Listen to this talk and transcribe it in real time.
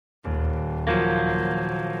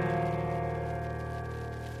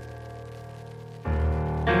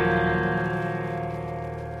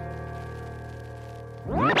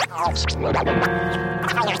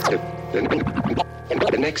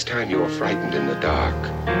The next time you are frightened in the dark,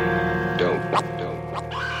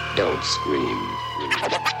 don't scream.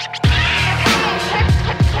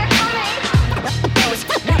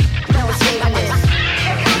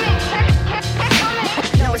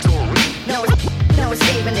 No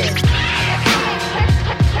escaping this.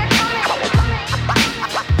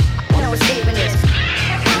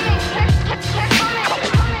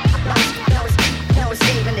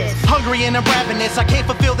 Hungry and I'm ravenous, I can't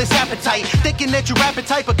fulfill this appetite. Thinking that you rapping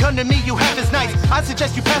type, but gun to me you have is nice. I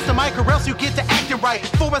suggest you pass the mic or else you get to acting right.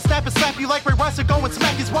 Before I snap and slap you like Ray Rice or go and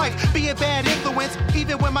smack his wife. Be a bad influence,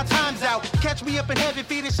 even when my time's out. Catch me up in heaven,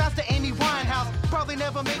 feeding shots to Amy Winehouse. Probably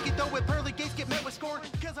never make it though with pearly gates get met with scorn.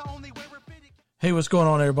 Cause I only wear a fitted... Hey, what's going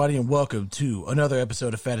on, everybody, and welcome to another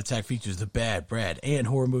episode of Fat Attack Features, the Bad, Brad, and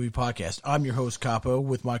Horror Movie Podcast. I'm your host, Capo,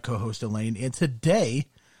 with my co-host, Elaine, and today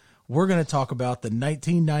we're going to talk about the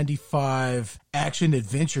 1995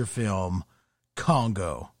 action-adventure film,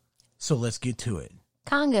 Congo. So let's get to it.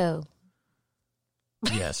 Congo.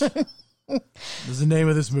 Yes. This is the name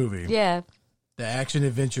of this movie. Yeah. The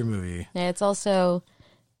action-adventure movie. Yeah, it's also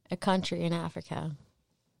a country in Africa.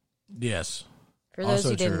 Yes. For those Also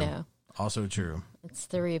who didn't true. know. Also true. It's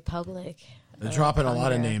the Republic. They're dropping a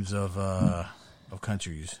lot of names of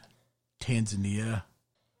countries. Tanzania.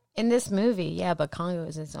 In this movie, yeah, but Congo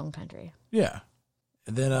is its own country. Yeah.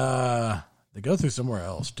 And then they go through somewhere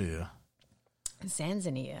else, too.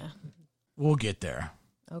 Tanzania. We'll get there.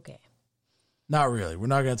 Okay. Not really. We're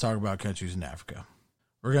not going to talk about countries in Africa.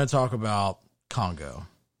 We're going to talk about Congo.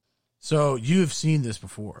 So you've seen this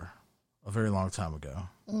before a very long time ago.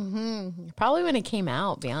 Mm-hmm. Probably when it came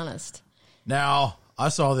out, be honest. Now, I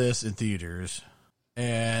saw this in theaters,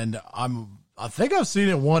 and I think I've seen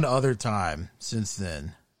it one other time since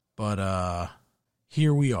then. But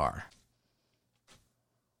here we are.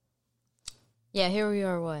 Yeah, here we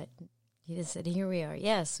are. What? You just said, here we are.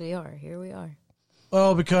 Yes, we are. Here we are.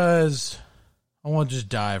 Well, because I want to just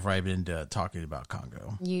dive right into talking about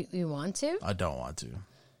Congo. You want to? I don't want to.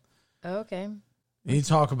 Okay. You need to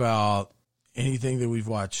talk about anything that we've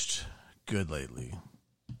watched good lately.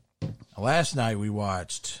 Last night we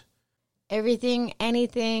watched Everything,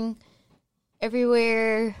 Anything,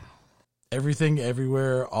 Everywhere. Everything,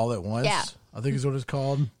 Everywhere, All at Once. Yeah. I think is what it's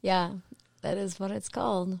called. Yeah, that is what it's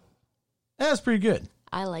called. That's pretty good.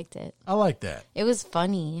 I liked it. I like that. It was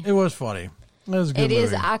funny. It was funny. It was a good It movie.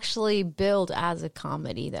 is actually billed as a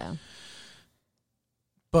comedy, though.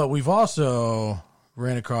 But we've also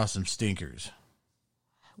ran across some stinkers.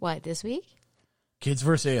 What, this week? Kids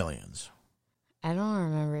vs. Aliens. I don't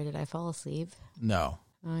remember. Did I fall asleep? No.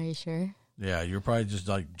 Oh, are you sure? Yeah, you're probably just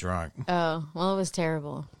like drunk. Oh, well, it was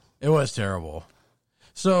terrible. It was terrible.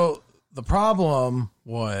 So the problem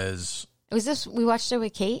was... Was this, we watched it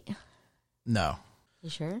with Kate? No. You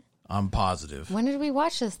sure? I'm positive. When did we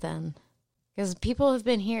watch this then? Because people have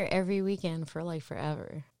been here every weekend for like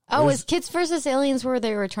forever. Oh, was Kids vs. Aliens where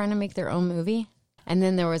they were trying to make their own movie? And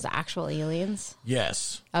then there was actual aliens?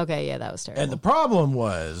 Yes. Okay, yeah, that was terrible. And the problem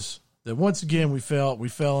was that once again we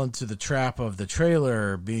fell into the trap of the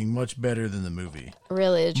trailer being much better than the movie.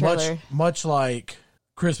 Really, the trailer? Much like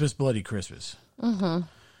Christmas Bloody Christmas. Mm-hmm.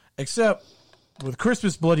 Except with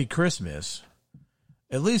Christmas Bloody Christmas,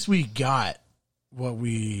 at least we got what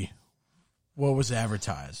was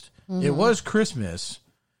advertised. Mm-hmm. It was Christmas,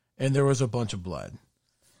 and there was a bunch of blood.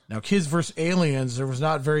 Now, Kids vs. Aliens, there was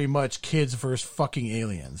not very much kids versus fucking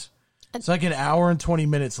aliens. It's like an hour and 20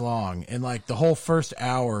 minutes long, and like the whole first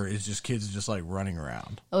hour is just kids just like running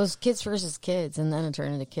around. It was Kids versus Kids, and then it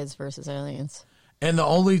turned into Kids versus Aliens. And the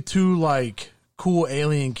only two like cool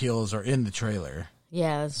alien kills are in the trailer.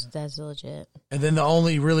 Yeah, that's legit. And then the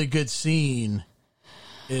only really good scene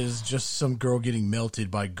is just some girl getting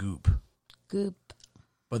melted by goop. Goop.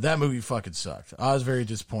 But that movie fucking sucked. I was very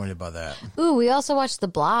disappointed by that. Ooh, we also watched The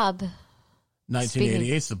Blob.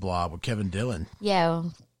 1988's The Blob with Kevin Dillon. Yeah,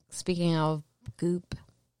 speaking of goop.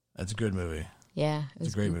 That's a good movie. Yeah.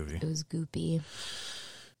 It's a great movie. It was goopy.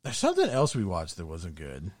 There's something else we watched that wasn't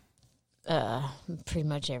good. Pretty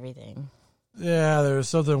much everything. Yeah, there was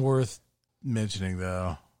something worth mentioning,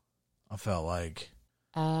 though. I felt like.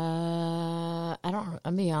 I'll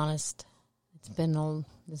be honest. It's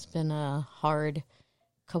been a hard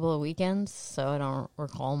couple of weekends, so I don't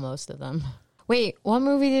recall most of them. Wait, what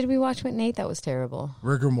movie did we watch with Nate that was terrible?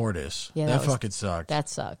 Rigor Mortis. Yeah, that fucking sucked. That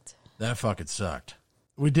sucked. That fucking sucked.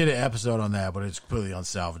 We did an episode on that, but it's completely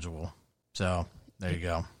unsalvageable. So, there you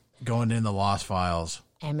go. Going in the Lost Files.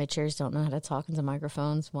 Amateurs don't know how to talk into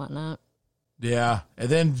microphones, whatnot. Yeah, and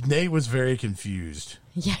then Nate was very confused.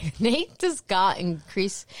 Yeah, Nate just got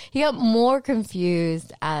increased. He got more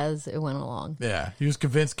confused as it went along. Yeah, he was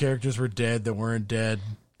convinced characters were dead that weren't dead.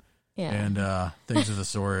 Yeah. And things of the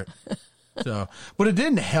sort. So, but it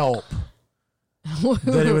didn't help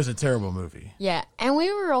that it was a terrible movie. Yeah, and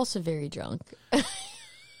we were also very drunk.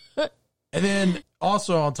 And then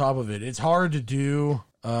also on top of it, it's hard to do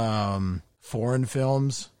foreign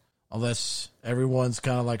films unless everyone's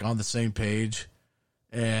kind of like on the same page.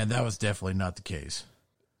 And that was definitely not the case.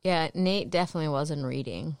 Yeah, Nate definitely wasn't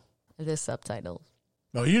reading the subtitles.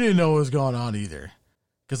 No, you didn't know what was going on either.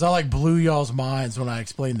 Because I like blew y'all's minds when I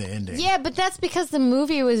explained the ending. Yeah, but that's because the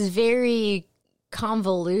movie was very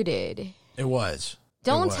convoluted. It was.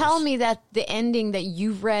 Don't tell me that the ending that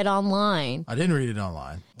you read online. I didn't read it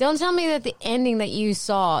online. Don't tell me that the ending that you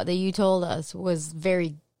saw, that you told us, was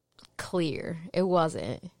very clear. It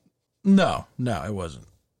wasn't. No, it wasn't.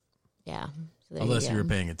 Yeah. So Unless you were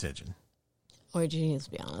paying attention. Or let's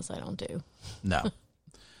be honest, I don't do. No.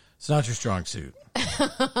 It's not your strong suit.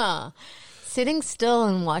 Sitting still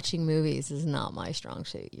and watching movies is not my strong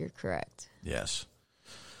suit. You're correct. Yes.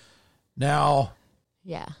 Now,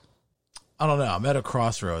 yeah. I don't know. I'm at a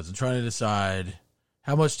crossroads. I'm trying to decide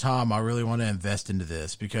how much time I really want to invest into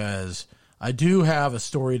this because I do have a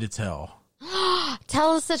story to tell.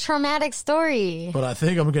 Tell us a traumatic story. But I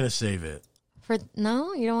think I'm going to save it.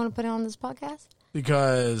 No? You don't want to put it on this podcast?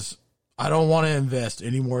 Because I don't want to invest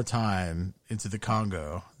any more time into the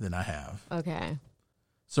Congo than I have. Okay.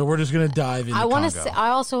 So we're just going to dive into Congo. I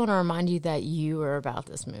also want to remind you that you were about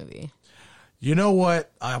this movie. You know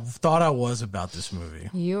what? I thought I was about this movie.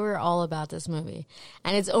 You were all about this movie.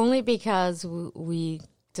 And it's only because we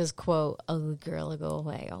just quote "Ugly Girl Go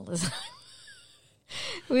Away" all the time.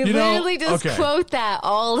 We literally just quote that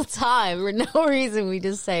all the time. For no reason, we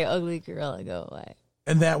just say "Ugly Girl Go Away."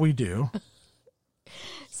 And that we do.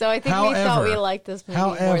 So I think we thought we liked this movie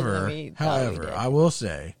more than we thought we did. I will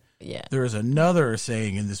say, yeah, there is another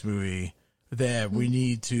saying in this movie that we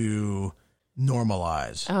need to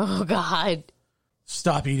normalize. Oh, God.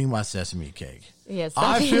 Stop eating my sesame cake. Yes,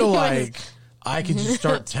 I feel like I can just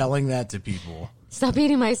start telling that to people. Stop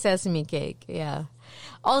eating my sesame cake. Yeah.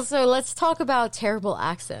 Also, let's talk about terrible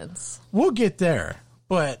accents. We'll get there,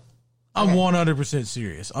 but I'm 100%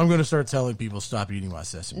 serious. I'm going to start telling people stop eating my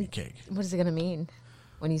sesame cake. What is it going to mean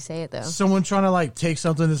when you say it, though? Someone trying to like take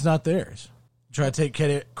something that's not theirs. Try to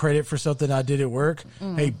take credit for something I did at work.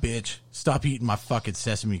 Hey, bitch, stop eating my fucking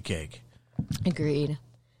sesame cake. Agreed.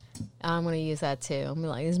 I'm going to use that too. I'm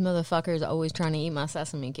like, this motherfucker is always trying to eat my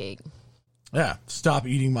sesame cake. Yeah, stop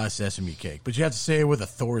eating my sesame cake. But you have to say it with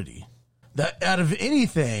authority. That out of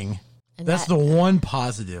anything, that's the one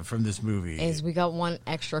positive from this movie. Is we got one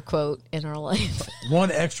extra quote in our life.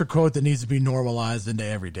 One extra quote that needs to be normalized into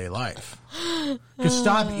everyday life. Because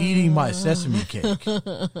stop eating my sesame cake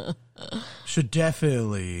should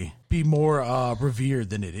definitely be more revered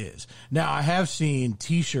than it is. Now, I have seen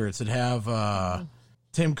T-shirts that have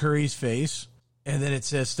Tim Curry's face, and then it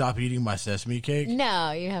says stop eating my sesame cake.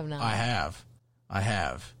 No, you have not. I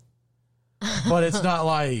have. But it's not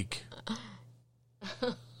like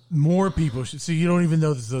more people should see. You don't even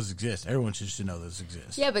know that those exist. Everyone should know those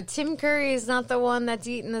exist. Yeah, but Tim Curry is not the one that's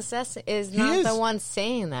eating the sesame. Is not the one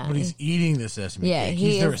saying that. But he's eating the sesame cake.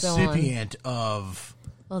 He's the recipient of.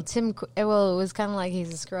 Well, it was kind of like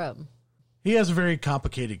he's a scrub. He has a very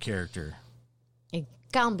complicated character. A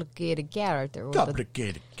complicated character.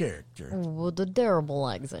 With a terrible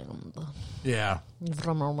accent. Yeah.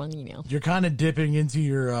 From Romania. You're kind of dipping into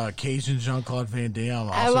your Cajun Jean-Claude Van Damme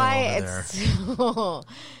also over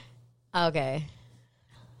there. Okay.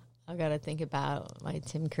 I got to think about my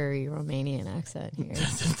Tim Curry Romanian accent here.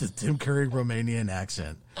 The Tim Curry Romanian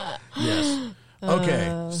accent. Yes.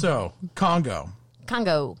 Okay, so Congo.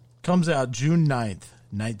 Comes out June 9th,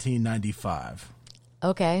 1995.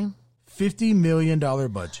 Okay. $50 million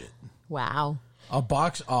budget. Wow. A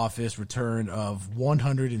box office return of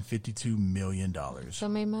 $152 million. So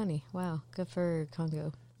made money. Wow. Good for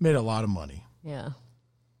Congo. Made a lot of money. Yeah.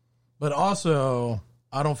 But also,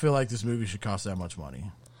 I don't feel like this movie should cost that much money.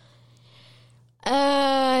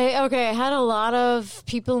 Okay. I had a lot of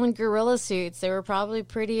people in gorilla suits. They were probably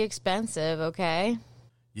pretty expensive, okay?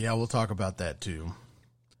 Yeah, we'll talk about that too.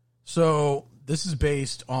 So, this is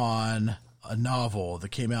based on a novel that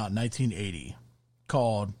came out in 1980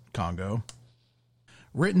 called Congo,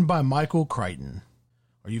 written by Michael Crichton.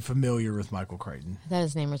 Are you familiar with Michael Crichton? I thought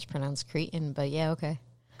his name was pronounced Cretan, but yeah, okay.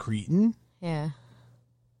 Crichton? Yeah.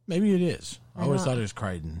 Maybe it is. I always thought it was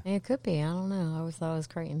Crichton. It could be. I don't know. I always thought it was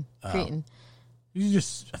Cretan. Cretan. You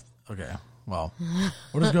just... Okay. Well,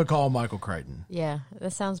 we're just going to call him Michael Crichton. Yeah,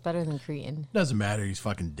 that sounds better than Cretan. Doesn't matter. He's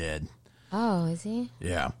fucking dead. Oh, is he?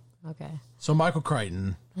 Yeah. Okay. So Michael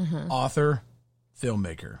Crichton, author,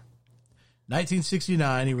 filmmaker.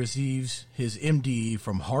 1969, he receives his MD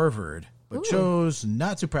from Harvard, but chose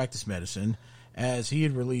not to practice medicine as he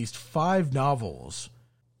had released 5 novels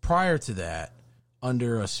prior to that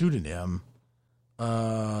under a pseudonym,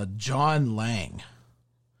 John Lang.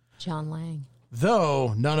 John Lang.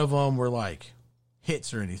 Though none of them were like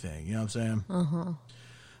hits or anything, you know what I'm saying?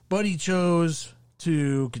 But he chose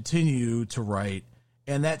to continue to write,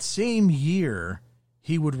 and that same year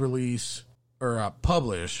he would release or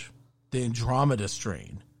publish the Andromeda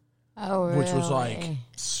Strain, which was like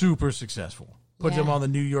super successsive. Put him on the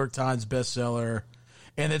New York Times bestseller,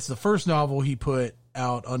 and it's the first novel he put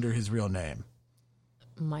out under his real name,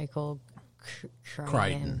 Michael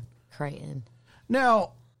Crichton. Crichton.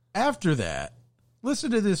 Now, after that,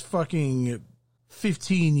 listen to this fucking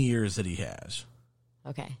 15 years that he has.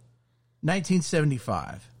 Okay.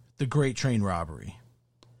 1975, The Great Train Robbery.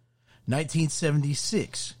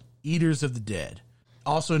 1976, Eaters of the Dead,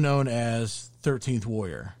 also known as 13th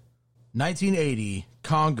Warrior. 1980,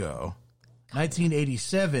 Congo.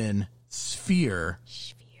 1987, Sphere.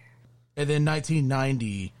 And then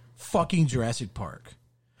 1990, fucking Jurassic Park.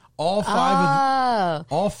 All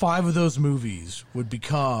five of those movies would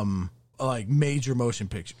become like major motion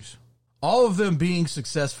pictures. All of them being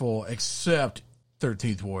successful except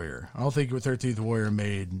 13th Warrior. I don't think 13th Warrior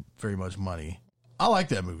made very much money. I like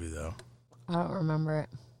that movie though. I don't remember it.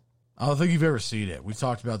 I don't think you've ever seen it. We've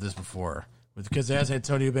talked about this before. Because it has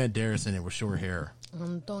Antonio Banderas in it with short hair.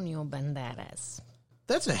 Antonio Banderas.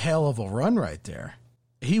 That's a hell of a run right there.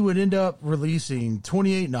 He would end up releasing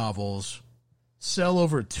 28 novels, sell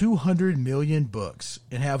over 200 million books,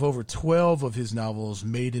 and have over 12 of his novels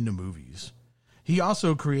made into movies. He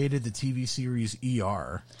also created the TV series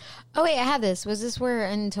ER. Oh, wait, I have this. Was this where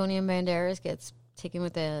Antonio Banderas gets taken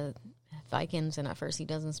with the Vikings and at first he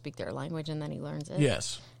doesn't speak their language and then he learns it?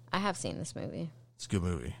 Yes. I have seen this movie. It's a good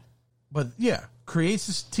movie. But yeah, creates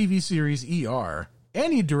this TV series ER,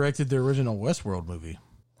 and he directed the original Westworld movie.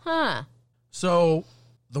 Huh. So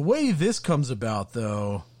the way this comes about,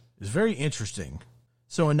 though, is very interesting.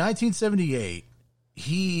 So in 1978,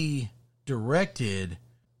 he directed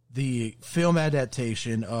the film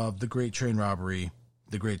adaptation of The Great Train Robbery,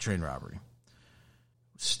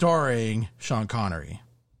 starring Sean Connery.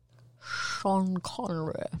 Sean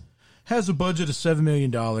Connery. Has a budget of $7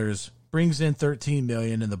 million, brings in $13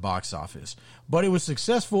 million in the box office. But it was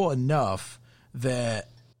successful enough that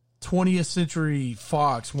 20th Century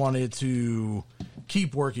Fox wanted to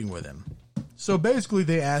keep working with him. So basically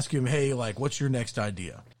they asked him, hey, like, what's your next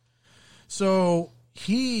idea? So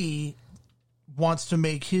he wants to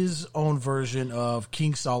make his own version of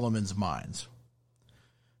King Solomon's Mines.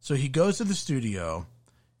 So he goes to the studio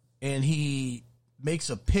and he makes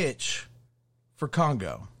a pitch for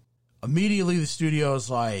Congo. Immediately the studio is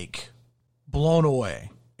like blown away.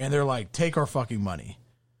 And they're like, take our fucking money.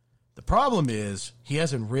 The problem is he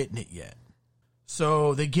hasn't written it yet.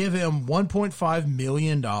 So they give him $1.5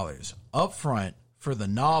 million up front for the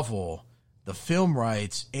novel, the film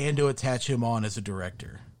rights, and to attach him on as a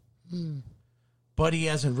director. But he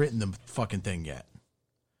hasn't written the fucking thing yet.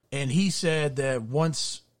 And he said that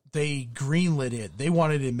once they greenlit it, they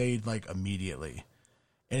wanted it made like immediately.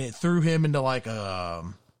 And it threw him into like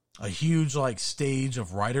a huge like stage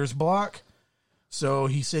of writer's block. So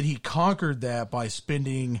he said he conquered that by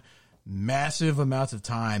spending massive amounts of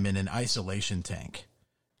time in an isolation tank.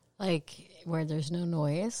 Like where there's no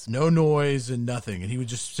noise? No noise and nothing. And he was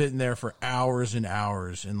just sitting there for hours and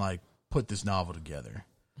hours and like put this novel together.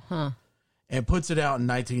 Huh. And puts it out in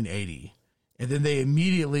 1980. And then they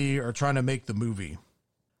immediately are trying to make the movie.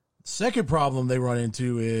 Second problem they run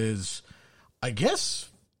into is, I guess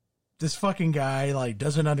this fucking guy like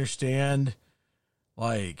doesn't understand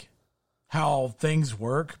like how things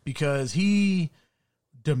work, because he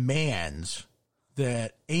demands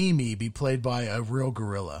that Amy be played by a real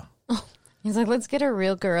gorilla. He's like, let's get a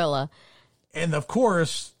real gorilla. And of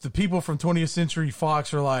course, the people from 20th Century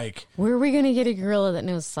Fox are like, where are we going to get a gorilla that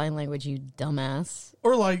knows sign language, you dumbass?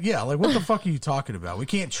 or like, yeah, like what the fuck are you talking about? We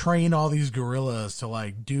can't train all these gorillas to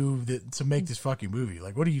like to make this fucking movie.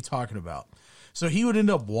 Like, what are you talking about? So he would end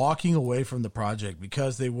up walking away from the project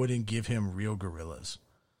because they wouldn't give him real gorillas.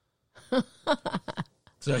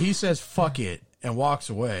 So he says, fuck it, and walks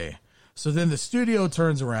away. So then the studio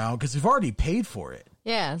turns around because they've already paid for it.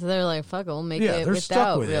 Yeah, so they're like, fuck it, we'll make Yeah, it they're stuck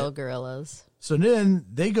without with real it. gorillas. So then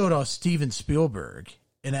they go to Steven Spielberg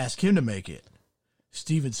and ask him to make it.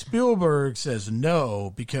 Steven Spielberg says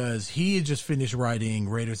no because he had just finished writing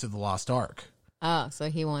Raiders of the Lost Ark. Oh, so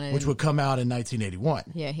he wanted... Which would come out in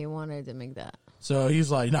 1981. Yeah, he wanted to make that. So he's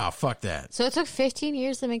like, nah, fuck that. So it took 15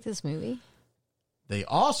 years to make this movie? They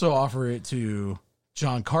also offer it to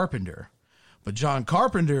John Carpenter. But John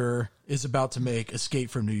Carpenter is about to make Escape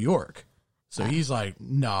from New York. So he's like,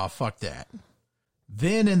 nah, fuck that.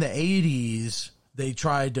 Then in the 80s, they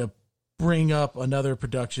tried to bring up another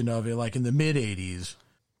production of it, like in the mid-80s.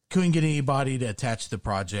 Couldn't get anybody to attach to the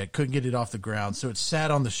project. Couldn't get it off the ground. So it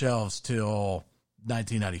sat on the shelves till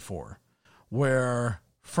 1994, where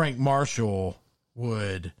Frank Marshall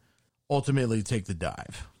would ultimately take the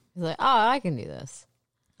dive. He's like, oh, I can do this.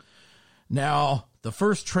 Now, the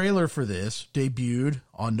first trailer for this debuted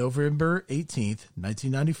on November 18th,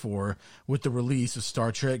 1994, with the release of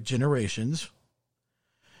Star Trek Generations.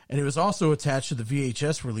 And it was also attached to the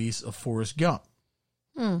VHS release of Forrest Gump.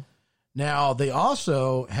 Now, they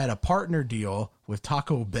also had a partner deal with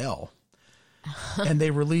Taco Bell. And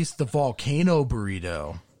they released the Volcano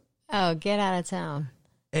Burrito. Oh, get out of town.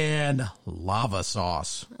 And lava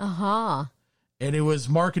sauce. Uh-huh. And it was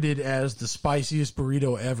marketed as the spiciest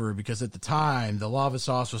burrito ever because at the time, the lava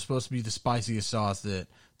sauce was supposed to be the spiciest sauce that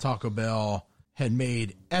Taco Bell had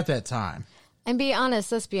made at that time. And be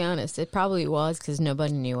honest, let's be honest. It probably was because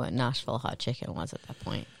nobody knew what Nashville hot chicken was at that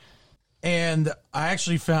point. And I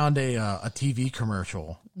actually found a TV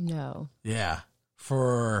commercial. No. Yeah.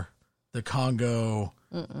 For the Congo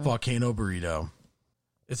volcano burrito.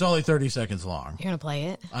 It's only 30 seconds long. You're going to play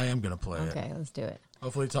it? I am going to play it. Okay, let's do it.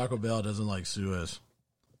 Hopefully Taco Bell doesn't like sue us.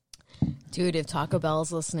 Dude, if Taco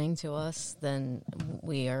Bell's listening to us, then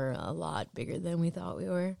we are a lot bigger than we thought we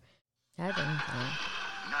were.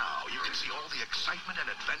 Now you can see all the excitement and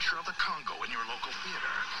adventure of the Congo in your local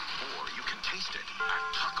theater. Or you can taste it at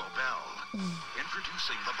Taco Bell.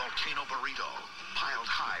 Introducing the Volcano Burrito. Piled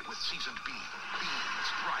high with seasoned beef, beans,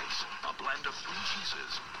 rice, a blend of 3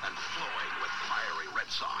 cheeses, and flowing with fiery red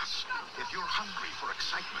sauce. If you're hungry for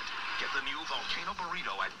excitement, get the new Volcano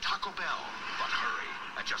Burrito at Taco Bell. But hurry,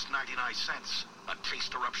 at just 99 cents, a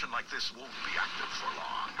taste eruption like this won't be active for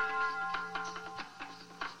long.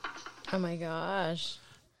 Oh my gosh.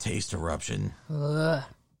 Taste eruption. Ugh.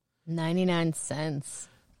 99 cents.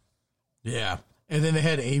 Yeah. And then they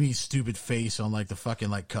had Amy's stupid face on like the fucking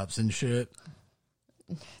like cups and shit.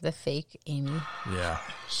 The fake Amy. Yeah.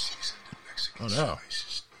 Oh no.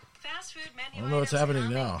 Fast food menu I don't know what's happening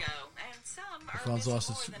now. The phone's lost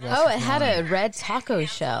its Oh, it had a red taco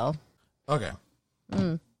shell. Okay.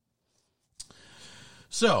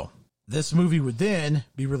 So, this movie would then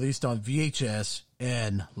be released on VHS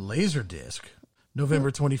and Laserdisc,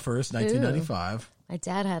 November 21st, 1995. My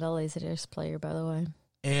dad had a Laserdisc player, by the way.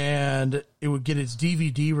 And it would get its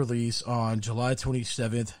DVD release on July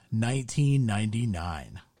 27th,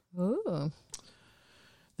 1999. Ooh.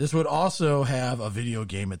 This would also have a video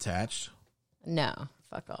game attached. No,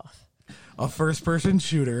 fuck off. A first-person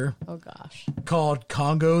shooter Oh, gosh. called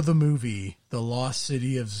Congo the Movie, The Lost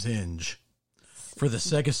City of Zinj for the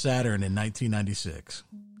Sega Saturn in 1996.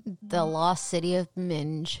 The Lost City of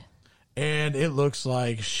Minge. And it looks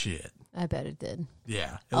like shit. I bet it did.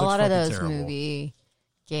 Yeah. It A looks lot of fucking those terrible. movie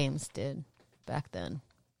games did back then.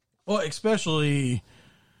 Well, especially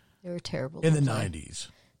They were terrible in to the play. 90s.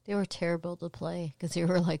 They were terrible to play because they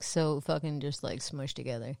were like so fucking just like smushed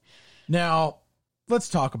together. Now, let's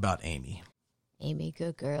talk about Amy. Amy,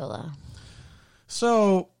 good girl.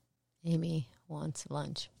 So, Amy wants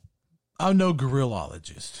lunch. I'm no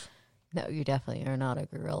gorillalogist. No, you definitely are not a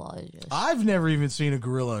gorillalogist. I've never even seen a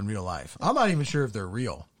gorilla in real life. I'm not even sure if they're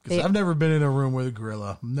real because They- I've never been in a room with a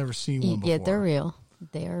gorilla. I've never seen one before. Yeah, they're real.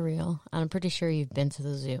 They are real. I'm pretty sure you've been to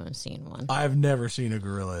the zoo and seen one. I've never seen a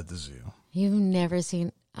gorilla at the zoo. You've never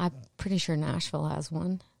seen... I'm pretty sure Nashville has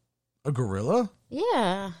one. A gorilla?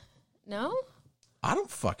 Yeah. No? I don't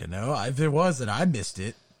fucking know. If there was, then I missed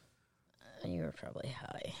it. You were probably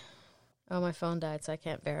high. Oh, my phone died, so I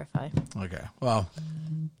can't verify. Okay. Well,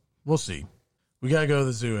 we'll see. We got to go to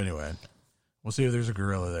the zoo anyway. We'll see if there's a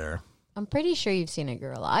gorilla there. I'm pretty sure you've seen a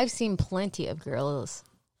gorilla. I've seen plenty of gorillas.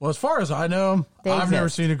 Well, as far as I know, They I've never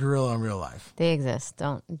exist. seen a gorilla in real life. They exist.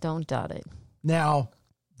 Don't doubt it. Now,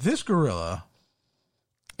 this gorilla,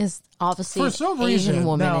 It's obviously For an some Asian reason-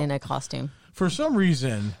 woman now- in a costume. for some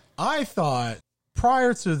reason, I thought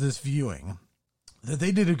prior to this viewing that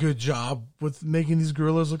they did a good job with making these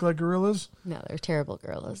gorillas look like gorillas. No, they're terrible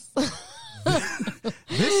gorillas.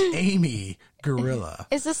 This Amy gorilla,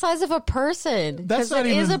 It's the size of a person. That's Because not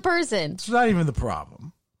it is even- a person. it's not even the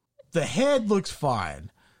problem. The head looks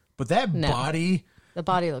fine, but that No. body, The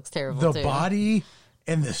body looks terrible, the too. body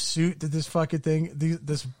and the suit that this fucking thing,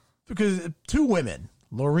 this because two women,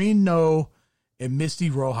 Laureen No and Misty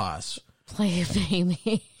Rojas, Play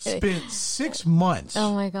Amy. spent 6 months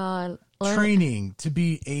Oh my god. training to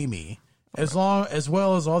be Amy, as well as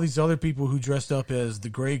all these other people who dressed up as the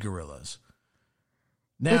Grey Gorillas.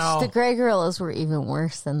 Now, Which the Grey Gorillas were even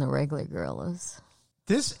worse than the regular gorillas.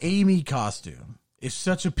 this Amy costume is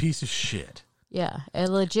such a piece of shit. Yeah, it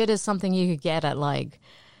legit is something you could get at like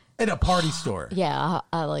At a party store. Yeah,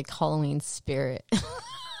 like Halloween spirit.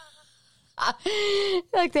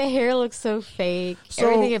 Like the hair looks so fake. So-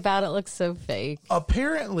 Everything about it looks so fake.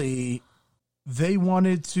 Apparently, they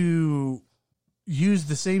wanted to use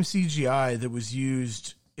the same CGI that was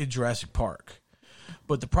used in Jurassic Park.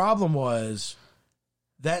 But the problem was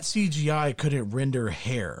that CGI couldn't render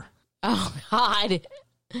hair. Oh God.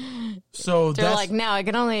 So They're that's like, no, I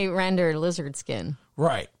can only render lizard skin.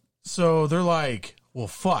 right. So they're like, well,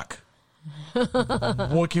 fuck.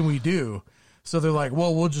 What can we do? So they're like,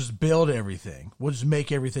 well, we'll just build everything. We'll just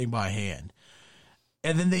make everything by hand.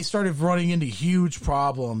 And then they started running into huge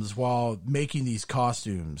problems while making these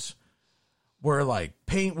costumes where like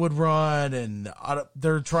paint would run, and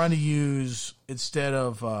they're trying to use like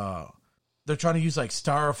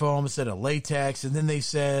styrofoam instead of latex. And then they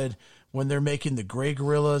said when they're making the Grey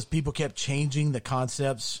Gorillas, people kept changing the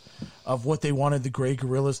concepts of what they wanted the Grey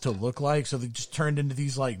Gorillas to look like. So they just turned into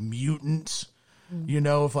these like mutants,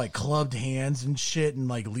 with like clubbed hands and shit and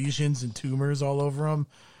like lesions and tumors all over them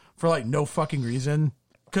for like no fucking reason.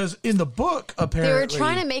 Because in the book, apparently... They were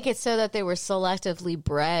trying to make it so that they were selectively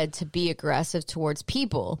bred to be aggressive towards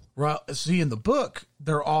people. Right. See, in the book,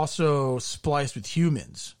 they're also spliced with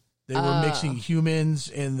humans. They were mixing humans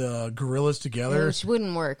and the gorillas together. Which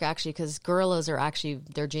wouldn't work, actually, because gorillas are actually,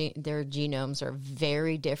 their genomes are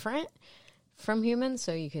very different from humans,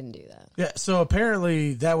 so you couldn't do that. Yeah, so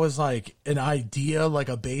apparently that was like an idea, like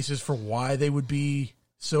a basis for why they would be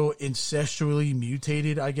so incestually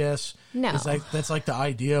mutated, I guess. No. It's like, that's like the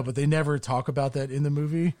idea, but they never talk about that in the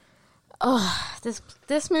movie.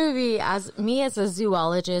 This movie, as a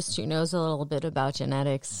zoologist who knows a little bit about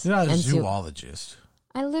genetics. You're not a and zoologist.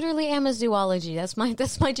 I literally am a zoology. That's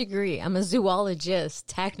my degree. I'm a zoologist.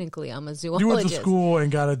 Technically, I'm a zoologist. You went to school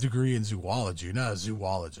and got a degree in zoology. You're not a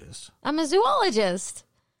zoologist. I'm a zoologist.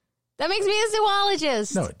 That makes me a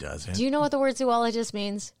zoologist. No, it doesn't. Do you know what the word zoologist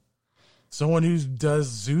means? Someone who does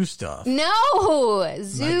zoo stuff. No,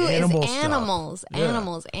 zoo Like animal is stuff. animals. Yeah.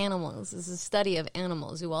 Animals. It's a study of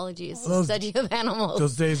animals. Zoology is a study of animals.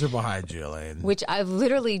 Those days are behind you, Elaine. Which I've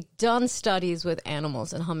literally done studies with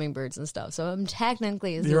animals and hummingbirds and stuff. So I'm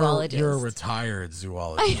technically a zoologist. You're a retired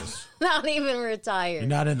zoologist. Not even retired. You're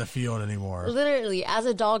not in the field anymore. Literally, as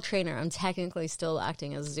a dog trainer, I'm technically still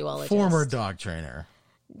acting as a zoologist. Former dog trainer.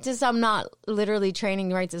 Just I'm not literally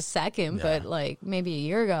training right this second, Yeah. but like maybe a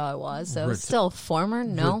year ago I was. So still former,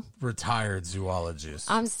 no. Retired zoologist.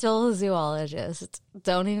 I'm still a zoologist.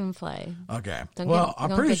 Don't even play. Okay. Don't Well, get- I'm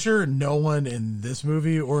don't pretty get- sure no one in this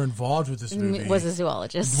movie or involved with this movie Was a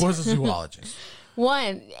zoologist. was a zoologist.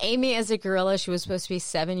 One, Amy as a gorilla, she was supposed to be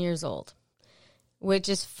 7 years old, which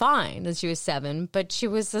is fine that she was 7, but she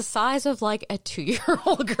was the size of like a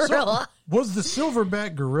 2-year-old gorilla. Was the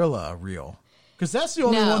silverback gorilla real? Because that's the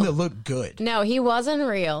only No. one that looked good. No, he wasn't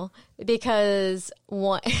real because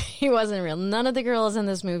he wasn't real. None of the gorillas in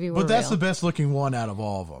this movie were But that's real. the best looking one out of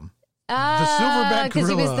all of them. The silverback Because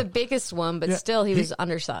he was gorilla. the biggest one, but Yeah, still he he- was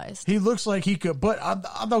undersized. He looks like he could, but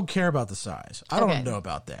I don't care about the size. I don't Okay. know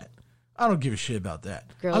about that. I don't give a shit about that.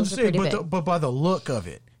 Gorillas I'm are saying, pretty big. but by the look of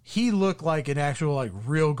it, he looked like an actual like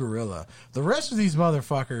real gorilla. The rest of these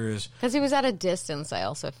motherfuckers, Because he was at a distance, I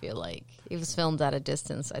also feel like. He was filmed at a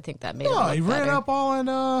distance. I think that made him no, look he ran better. up all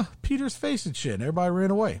in Peter's face and shit, and everybody ran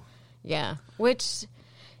away. Yeah, which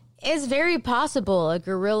is very possible. A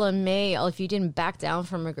gorilla may, if you didn't back down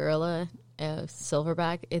from a gorilla,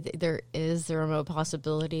 silverback, there is the remote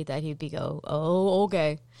possibility that he'd be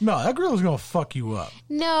okay. No, that gorilla's gonna fuck you up.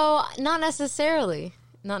 No, not necessarily.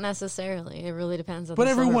 Not necessarily. It really depends on But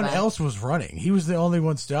the everyone silverback. else was running. He was the only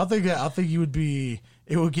one still. I think you would be.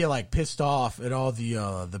 It would get like pissed off at all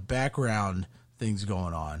the background things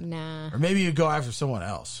going on. Nah. Or maybe you'd go after someone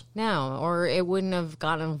else. No, or it wouldn't have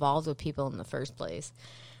gotten involved with people in the first place.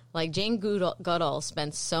 Like Jane Goodall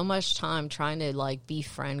spent so much time trying to like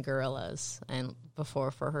befriend gorillas and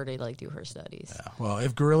for her to like do her studies. Yeah. Well,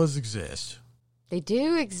 if gorillas exist, They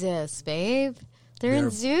do exist, babe. They're They're- in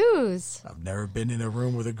zoos. I've never been in a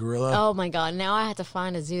room with a gorilla. Oh my god! Now I have to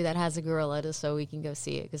find a zoo that has a gorilla just so we can go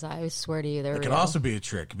see it. Because I swear to you, they're It could real. also be a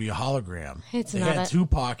trick. It could be a hologram. It's they not had a-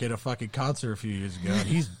 Tupac at a fucking concert a few years ago, and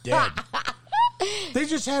he's dead. They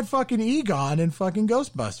just had fucking Egon in fucking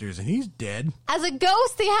Ghostbusters, and he's dead. As a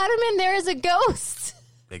ghost, they had him in there as a ghost.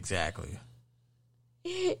 Exactly.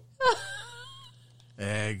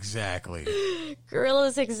 Exactly.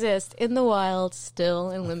 Gorillas exist in the wild still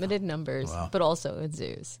in limited numbers, Wow. but also in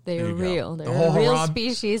zoos. They There are you go. real. The They're whole a real Haram-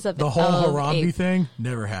 species of The whole of Harambe ape. thing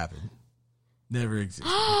never happened. Never existed.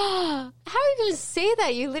 How are you going to say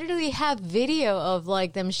that? You literally have video of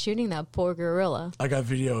like them shooting that poor gorilla, I got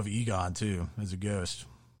video of Egon too as a ghost.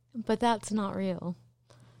 but that's not real.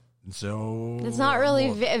 And so It's not really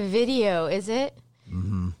well, a video, is it?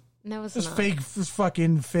 Mm-hmm. No, it's There's not.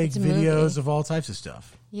 fucking fake It's a videos movie. of all types of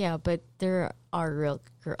stuff. Yeah, but there are real.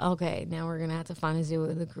 Okay, now we're gonna have to find a zoo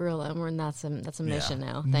with a gorilla, and that's a mission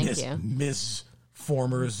now. Thank you. Miss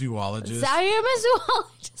former zoologist. I am a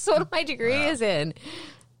zoologist. That's what my degree is in.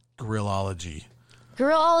 Gorillology.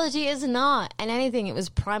 Gorillology is not, and anything. It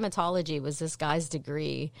was primatology was this guy's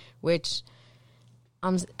degree, which.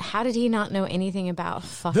 How did he not know anything about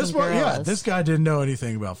fucking gorillas? Yeah, this guy didn't know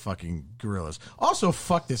anything about fucking gorillas. Also,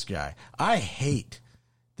 fuck this guy. I hate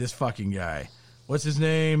this fucking guy. What's his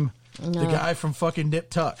name? The guy from fucking Nip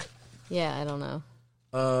Tuck. Yeah, I don't know.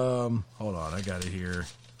 Hold on, I got it here.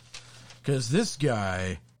 Because this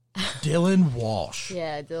guy, Dylan Walsh.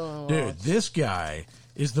 Yeah, Dylan Walsh. Dude, this guy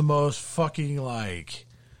is the most fucking like.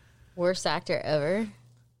 Worst actor ever.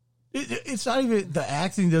 It's not even the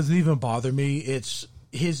acting doesn't even bother me. It's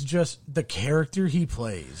just the character he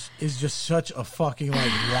plays is just such a fucking like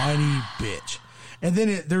whiny bitch. And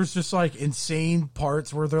then there's just like insane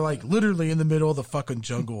parts where they're like literally in the middle of the fucking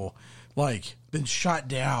jungle, like been shot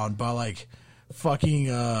down by like fucking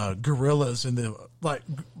gorillas and the like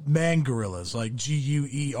man gorillas like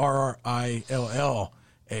GUERILLA.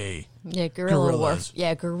 Yeah,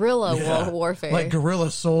 guerrilla Gorillas. warfare. Like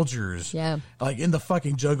guerrilla soldiers. Yeah. Like in the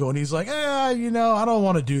fucking jungle. And he's like, I don't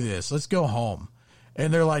want to do this. Let's go home.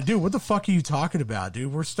 And they're like, dude, what the fuck are you talking about,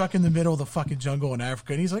 dude? We're stuck in the middle of the fucking jungle in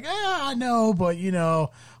Africa. And he's like, I know, but,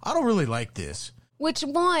 I don't really like this. Which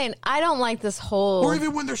one? I don't like this whole. Or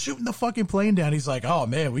even when they're shooting the fucking plane down, he's like, oh,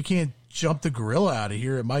 man, we can't jump the gorilla out of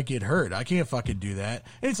here. It might get hurt. I can't fucking do that.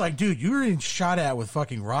 And it's like, dude, you were getting shot at with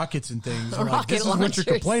fucking rockets and things. And like, Rocket this is what launchers.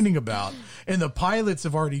 you're complaining about. And the pilots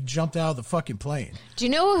have already jumped out of the fucking plane. Do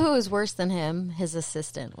you know who was worse than him? His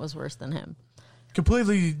assistant was worse than him.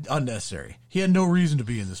 Completely unnecessary. He had no reason to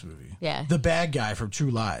be in this movie. Yeah. The bad guy from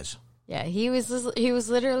True Lies. Yeah, he was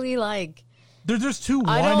literally like. They're just two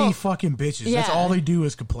I whiny don't- fucking bitches. Yeah. That's all they do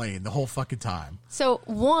is complain the whole fucking time. So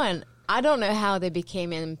one, I don't know how they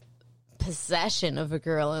became in possession of a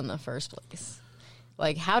girl in the first place.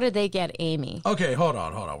 Like, how did they get Amy? Okay, hold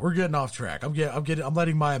on. We're getting off track. I'm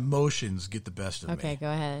letting my emotions get the best of me. Okay,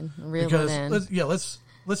 go ahead. Reel Because it in.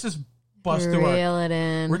 let's just bust through our. Reel it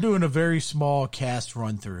in. We're doing a very small cast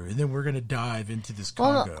run through, and then we're gonna dive into this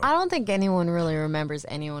Congo. Well, I don't think anyone really remembers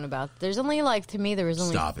anyone about. There's only to me, there was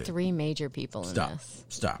only Stop it. 3 major people in this.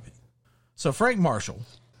 Stop it. So Frank Marshall,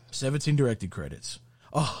 17 directing credits,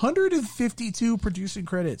 152 producing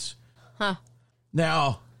credits. Huh.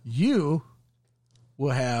 Now, you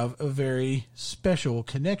will have a very special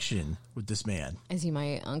connection with this man. Is he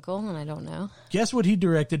my uncle? And I don't know. Guess what he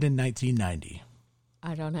directed in 1990?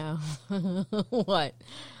 I don't know. What?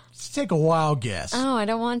 Just take a wild guess. Oh, I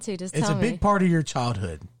don't want to. Just It's tell a me. big part of your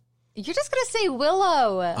childhood. You're just going to say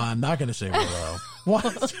Willow. I'm not going to say Willow.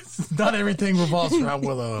 What? Not everything revolves around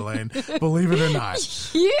Willow, Elaine. Believe it or not.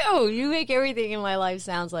 You make everything in my life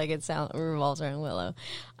sounds like it revolves around Willow.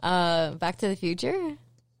 Back to the Future?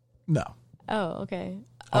 No. Oh, okay.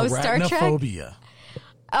 Oh, Star Trek? Arachnophobia.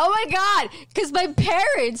 Oh my God! Because my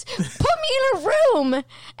parents put me in a room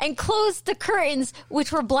and closed the curtains,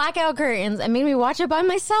 which were blackout curtains, and made me watch it by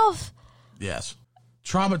myself. Yes.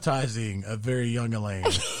 Traumatizing a very young Elaine.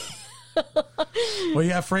 Well,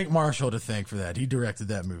 you have Frank Marshall to thank for that. He directed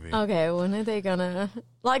that movie. Okay, when are they gonna?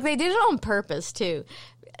 They did it on purpose too.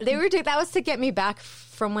 That was to get me back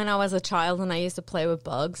from when I was a child and I used to play with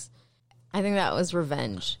bugs. I think that was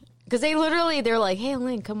revenge. Because they're like, hey,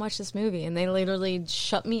 Elaine, come watch this movie. And they literally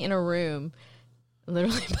shut me in a room,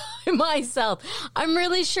 literally by myself. I'm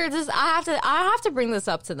really sure I have to bring this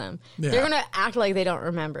up to them. Yeah. They're going to act like they don't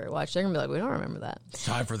remember. Watch, they're going to be like, we don't remember that. It's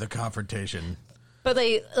time for the confrontation. But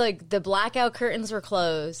the blackout curtains were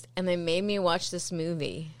closed and they made me watch this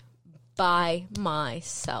movie by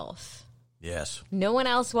myself. Yes. No one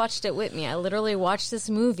else watched it with me. I literally watched this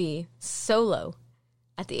movie solo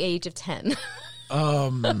at the age of 10.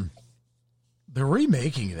 They're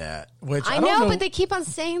remaking that, which I I don't know, but they keep on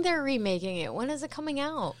saying they're remaking it. When is it coming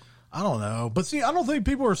out? I don't know. But see, I don't think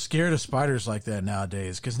people are scared of spiders like that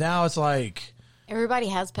nowadays. Because now it's like Everybody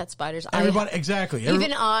has pet spiders. exactly.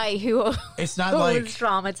 Even I, who It's not who like- was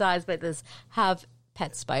traumatized by this, have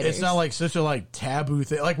pet spiders. It's not like such a taboo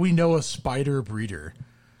thing. Like we know a spider breeder.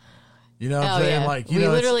 You know what I'm saying? Yeah. Like, we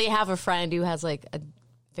literally have a friend who has like a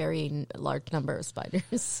very large number of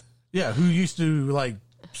spiders. Yeah, who used to like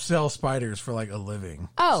sell spiders for like a living.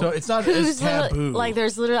 Oh, so it's not as taboo. Like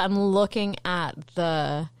there's literally, I'm looking at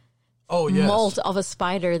the molt of a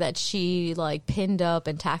spider that she like pinned up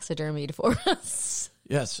and taxidermied for us.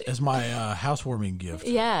 Yes, as my housewarming gift.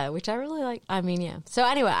 Yeah, which I really like. I mean, yeah. So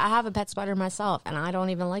anyway, I have a pet spider myself, and I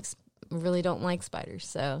don't even really don't like spiders.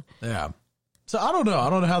 So yeah. So I don't know. I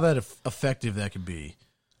don't know how that effective that could be,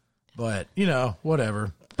 but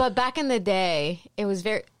whatever. But back in the day, it was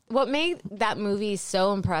what made that movie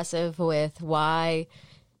so impressive with why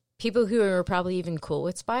people who were probably even cool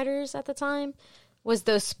with spiders at the time was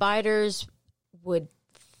those spiders would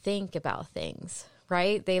think about things,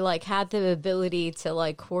 right? They like had the ability to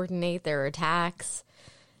like coordinate their attacks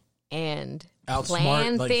and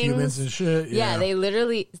plan like things. Humans and shit. Yeah, they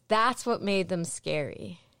literally, that's what made them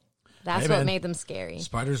scary. That's what made them scary.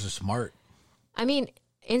 Spiders are smart. I mean,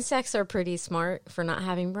 insects are pretty smart for not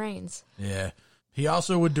having brains. Yeah. He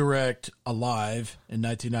also would direct Alive in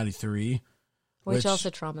 1993. Which also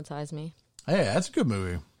traumatized me. Hey, that's a good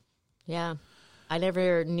movie. Yeah. I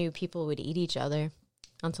never knew people would eat each other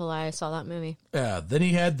until I saw that movie. Yeah. Then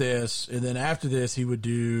he had this, and then after this, he would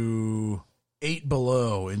do 8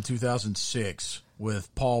 Below in 2006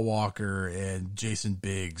 with Paul Walker and Jason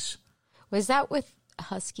Biggs. Was that with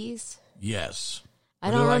Huskies? Yes. I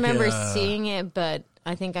don't remember seeing it, but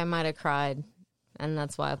I think I might have cried, and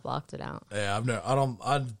that's why I blocked it out. Yeah,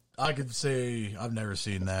 I could say I've never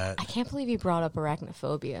seen that. I can't believe you brought up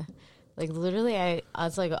arachnophobia. Like literally,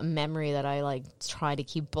 it's like a memory that I like try to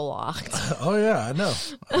keep blocked. Oh yeah, I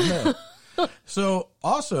know. So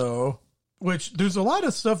also, which there's a lot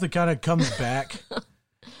of stuff that kind of comes back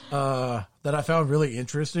that I found really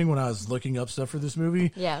interesting when I was looking up stuff for this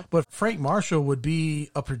movie. Yeah. But Frank Marshall would be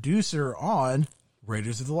a producer on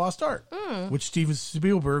Raiders of the Lost Ark, which Steven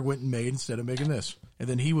Spielberg went and made instead of making this. And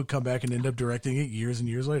then he would come back and end up directing it years and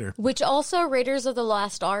years later. Which also, Raiders of the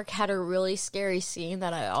Lost Ark had a really scary scene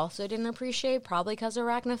that I also didn't appreciate, probably because of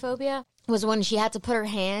arachnophobia, was when she had to put her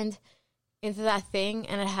hand into that thing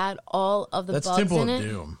and it had all of the bugs Temple in of it.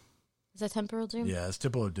 Doom. Is that Temple of Doom? Yeah, it's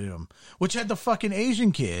Temple of Doom, which had the fucking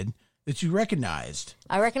Asian kid that you recognized.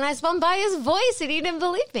 I recognized him by his voice, and he didn't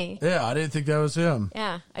believe me. Yeah, I didn't think that was him.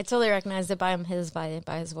 Yeah, I totally recognized it by his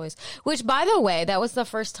voice. Which, by the way, that was the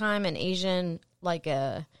first time an Asian, like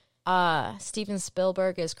Steven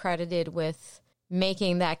Spielberg is credited with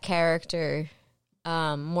making that character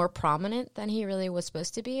more prominent than he really was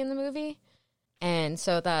supposed to be in the movie. And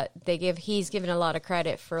so that he's given a lot of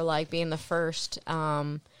credit for like being the first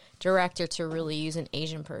director to really use an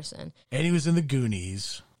Asian person. And he was in the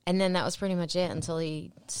Goonies. And then that was pretty much it until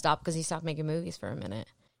he stopped, because he stopped making movies for a minute.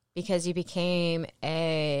 Because he became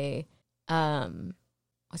a,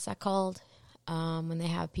 what's that called? When they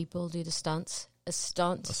have people do the stunts? A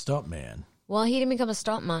stunt man. Well, he didn't become a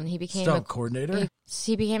stuntman. He became stunt coordinator?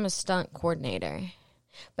 He became a stunt coordinator.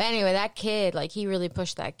 But anyway, that kid, like, he really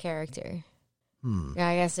pushed that character. Yeah,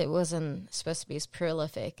 I guess it wasn't supposed to be as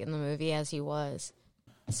prolific in the movie as he was.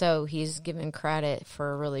 So he's given credit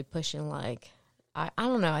for really pushing, like, I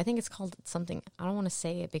don't know. I think it's called something. I don't want to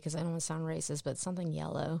say it because I don't want to sound racist, but something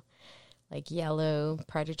yellow. Like yellow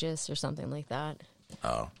prejudice or something like that.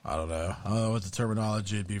 Oh, I don't know. I don't know what the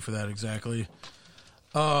terminology would be for that exactly.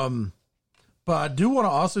 But I do want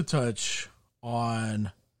to also touch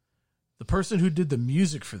on the person who did the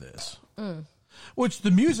music for this. Which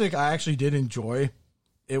the music I actually did enjoy.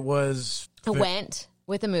 It went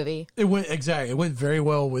with the movie. It went very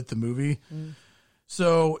well with the movie.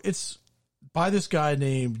 So it's by this guy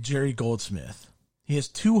named Jerry Goldsmith. He has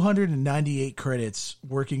 298 credits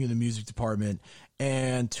working in the music department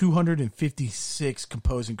and 256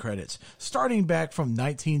 composing credits, starting back from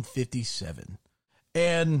 1957.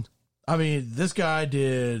 And, I mean, this guy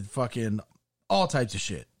did fucking all types of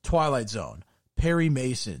shit. Twilight Zone, Perry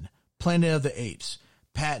Mason, Planet of the Apes,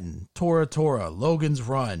 Patton, Tora Tora, Logan's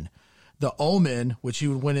Run, The Omen, which he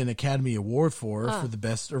would win an Academy Award for the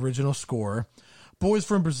best original score, Boys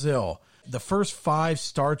from Brazil, the first 5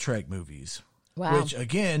 Star Trek movies, which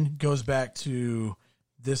again goes back to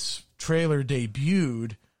this trailer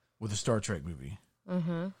debuted with a Star Trek movie.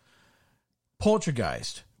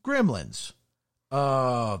 Poltergeist, Gremlins,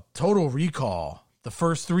 Total Recall, the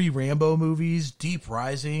first 3 Rambo movies, Deep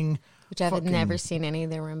Rising, which I've never seen any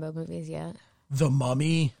of the Rambo movies yet. The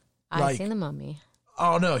Mummy. I've seen The Mummy.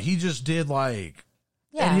 Oh no, he just did like.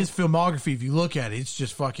 And his filmography, if you look at it, it's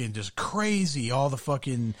just fucking just crazy. All the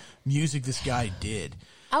fucking music this guy did.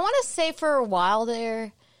 I want to say for a while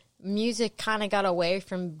there, music kind of got away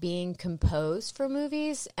from being composed for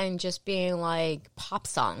movies and just being like pop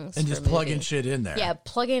songs And for just plugging movies. shit in there. Yeah,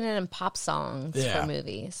 plugging it in pop songs Yeah. for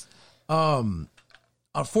movies.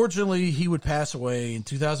 Unfortunately, he would pass away in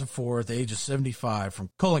 2004 at the age of 75 from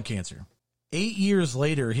colon cancer. 8 years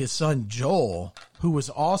later, his son Joel, who was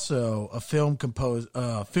also a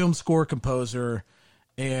film score composer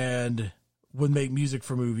and would make music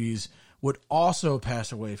for movies, would also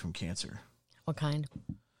pass away from cancer. What kind?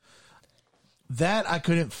 That I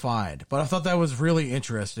couldn't find, but I thought that was really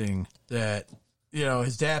interesting that, you know,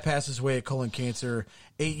 his dad passes away of colon cancer.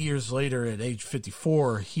 8 years later, at age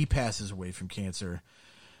 54, he passes away from cancer.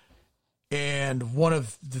 And one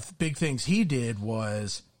of the big things he did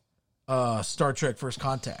was Star Trek First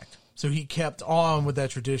Contact. So he kept on with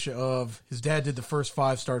that tradition of his dad did the first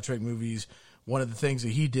 5 Star Trek movies. One of the things that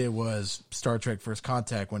he did was Star Trek First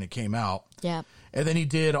Contact when it came out. Yeah. And then he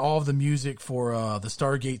did all of the music for the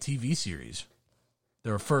Stargate TV series.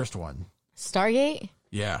 Their first one. Stargate?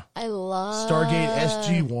 Yeah. I love Stargate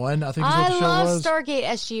SG-1, I think is what I the show love was. Stargate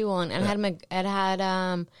SG-1 and it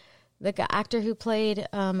had the actor who played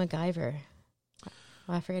MacGyver.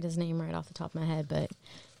 Well, I forget his name right off the top of my head, but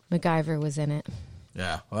MacGyver was in it.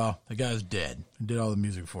 Yeah, well, the guy's dead. He did all the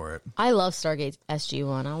music for it. I love Stargate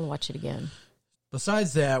SG-1. I'll watch it again.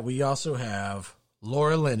 Besides that, we also have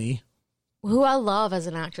Laura Linney. Who I love as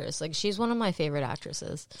an actress. Like, she's one of my favorite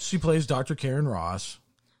actresses, She plays Dr. Karen Ross.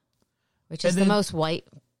 which is And the then- most white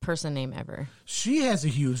person name ever. She has a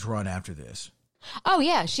huge run after this. Oh,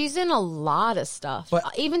 yeah. She's in a lot of stuff.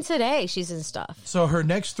 But- Even today, she's in stuff. So her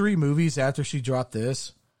next 3 movies after she dropped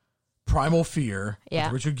this, Primal Fear Yeah.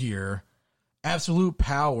 with Richard Gere, Absolute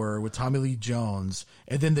Power with Tommy Lee Jones,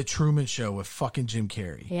 and then The Truman Show with fucking Jim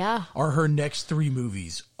Carrey. Yeah. Are her next 3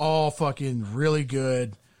 movies. All fucking really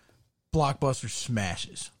good blockbuster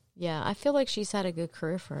smashes. Yeah, I feel like she's had a good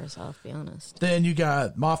career for herself, to be honest. Then you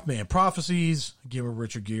got Mothman Prophecies, again with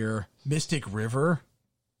Richard Gere, Mystic River,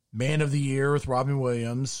 Man of the Year with Robin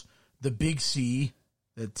Williams, The Big C,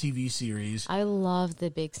 the TV series, I love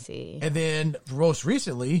the Big C. and then most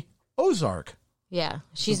recently, Ozark. Yeah,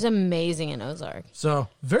 she's amazing in Ozark. So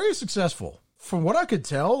very successful. From what I could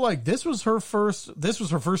tell, like this was her first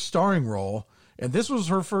starring role, and this was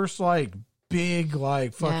her first like big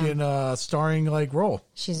like fucking starring like role.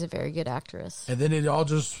 She's a very good actress. And then it all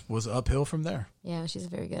just was uphill from there. Yeah, she's a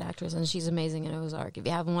very good actress, and she's amazing in Ozark. If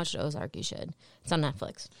you haven't watched Ozark, you should. It's on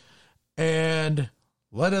Netflix. And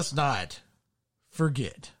let us not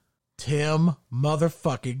forget Tim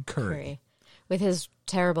motherfucking Curry. With his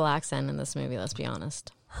terrible accent in this movie, let's be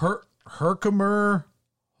honest. Herkimer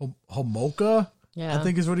Homoka, Yeah. I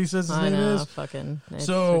think is what he says his I name know, is. fucking, it's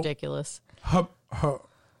So- ridiculous.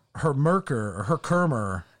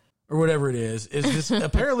 Herkimer or whatever it is this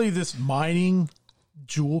apparently this mining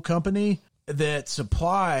jewel company that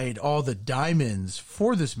supplied all the diamonds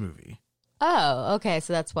for this movie. Oh, okay,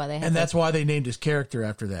 so that's why they had And that's why they named his character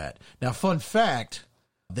after that. Now, fun fact,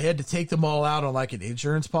 they had to take them all out on like an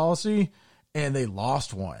insurance policy, and they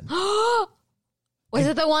lost one. Was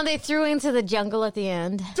it the one they threw into the jungle at the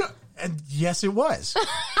end? And yes, it was.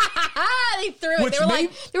 They threw it. Which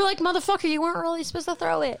They were like, motherfucker, you weren't really supposed to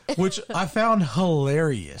throw it. Which I found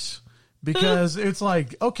hilarious because it's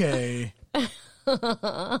like, okay,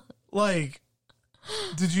 like,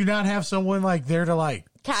 did you not have someone like there to like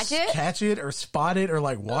catch it or spot it or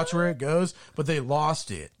like watch where it goes? But they lost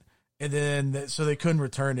it. And then, so they couldn't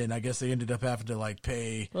return it. And I guess they ended up having to like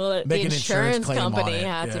pay, Well, make the an insurance claim on company it.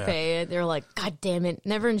 had to Yeah. pay it. They were like, God damn it,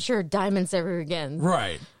 never insure diamonds ever again.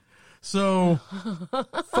 Right. So,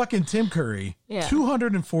 fucking Tim Curry, Yeah.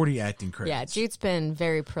 240 acting Yeah, credits. Jude's been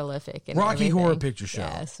very prolific. In Rocky everything. Horror Picture Show.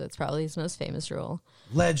 Yeah, so it's probably his most famous role.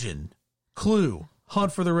 Legend, Clue,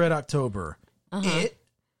 Hunt for the Red October, It,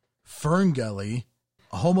 Fern Gully,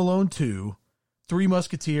 Home Alone 2, Three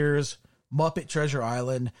Musketeers, Muppet Treasure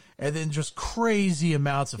Island, and then just crazy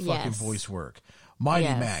amounts of fucking Yes. voice work. Mighty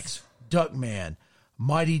Yes. Max, Duckman,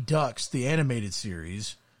 Mighty Ducks, the animated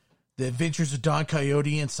series, The Adventures of Don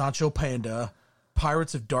Coyote and Sancho Panda,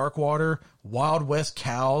 Pirates of Darkwater, Wild West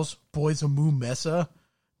Cows, Boys of Moo Mesa,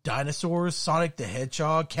 Dinosaurs, Sonic the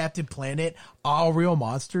Hedgehog, Captain Planet, All Real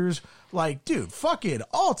Monsters. Like, dude, fucking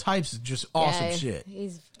all types of just awesome Yeah, shit.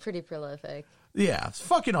 He's pretty prolific. Yeah, it's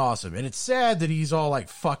fucking awesome. And it's sad that he's all like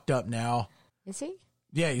fucked up now. Is he?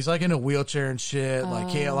 Yeah, he's like in a wheelchair and shit. Like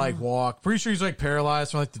can't like walk. Pretty sure he's like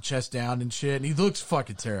paralyzed from like the chest down and shit. And he looks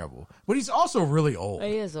fucking terrible. But he's also really old.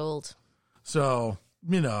 He is old. So,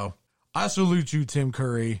 you know, I salute you, Tim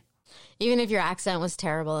Curry. Even if your accent was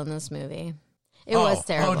terrible in this movie. It was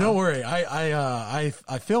terrible. Oh, don't worry. I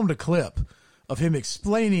filmed a clip of him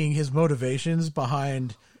explaining his motivations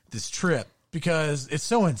behind this trip because it's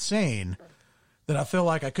so insane that I feel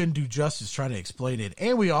like I couldn't do justice trying to explain it.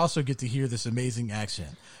 And we also get to hear this amazing accent,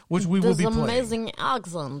 which we will be playing. This amazing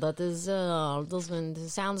accent that is,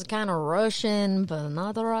 sounds kind of Russian, but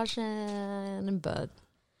not Russian, but,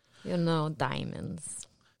 diamonds.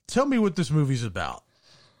 Tell me what this movie's about.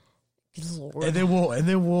 Lord. And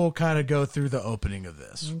then we'll kind of go through the opening of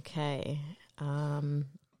this. Okay. Or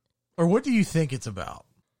what do you think it's about?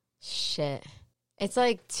 Shit. It's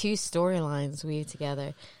like two storylines weaved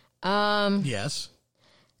together. Yes.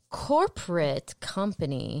 Corporate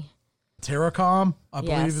company. Terracom, I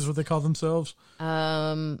believe Yes. is what they call themselves.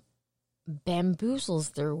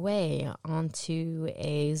 Bamboozles their way onto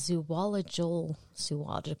a zoological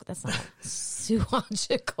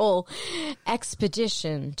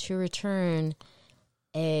expedition to return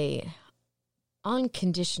a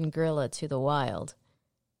unconditioned gorilla to the wild,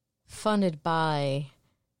 funded by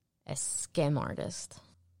a scam artist.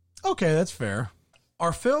 Okay, that's fair.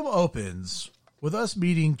 Our film opens with us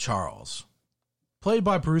meeting Charles, played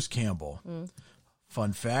by Bruce Campbell.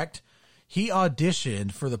 Fun fact, he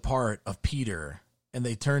auditioned for the part of Peter, and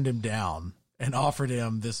they turned him down and offered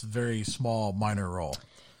him this very small, minor role.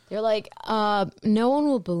 They're like, no one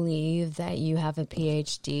will believe that you have a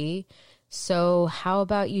PhD, so how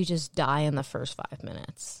about you just die in the first 5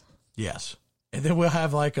 minutes? Yes. And then we'll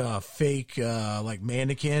have like a fake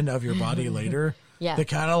mannequin of your body later. Yeah. That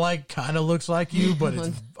kind of looks like you, but it's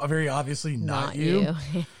very obviously not you.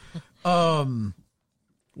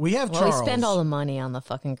 We have Charles. We spend all the money on the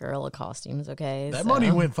fucking gorilla costumes, okay? That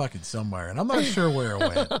money went fucking somewhere, and I'm not sure where it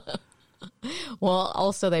went. Well,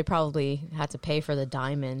 also they probably had to pay for the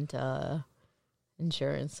diamond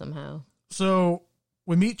insurance somehow. So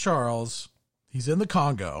we meet Charles. He's in the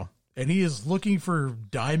Congo, and he is looking for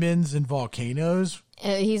diamonds and volcanoes.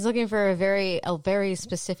 He's looking for a very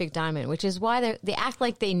specific diamond, which is why they act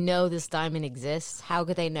like they know this diamond exists. How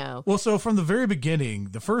could they know? Well, so from the very beginning,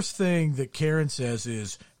 the first thing that Karen says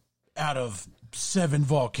is, out of 7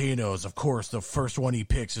 volcanoes, of course, the first one he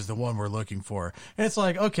picks is the one we're looking for. And it's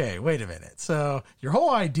like, okay, wait a minute. So your whole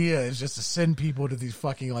idea is just to send people to these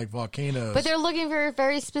fucking volcanoes. But they're looking for a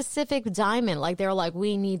very specific diamond. Like they're like,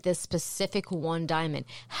 we need this specific one diamond.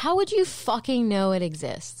 How would you fucking know it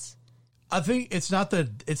exists? I think it's not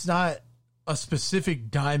a specific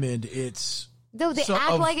diamond. It's no, they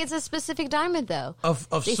act like it's a specific diamond, though.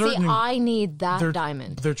 They certain, say, I need that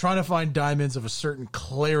diamond. They're trying to find diamonds of a certain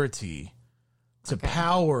clarity to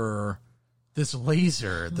power this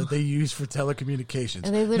laser that they use for telecommunications.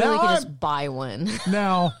 And they literally can just buy one.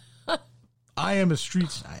 Now, I am a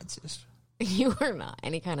street scientist. You are not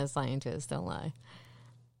any kind of scientist, don't lie.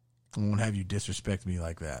 I won't have you disrespect me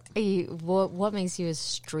like that. What makes you a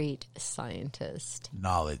street scientist?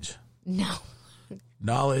 Knowledge. No.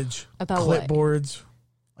 Knowledge. About clipboards. What?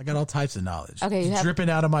 I got all types of knowledge. Okay, it's dripping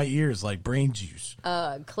out of my ears like brain juice.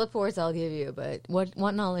 Clipboards I'll give you, but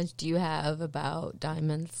what knowledge do you have about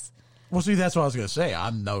diamonds? Well, see, that's what I was going to say.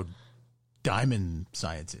 I'm no diamond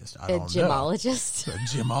scientist. I don't know. Gemologist? A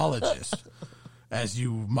gemologist, as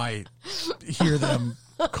you might hear them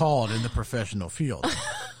called in the professional field.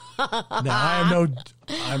 Now, I'm no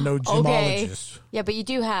gemologist. Okay. Yeah, but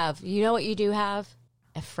you know what you do have?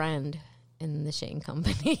 A friend in the Shane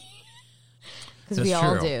Company. Because we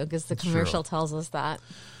all do, because the commercial tells us that.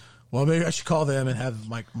 Well, maybe I should call them and have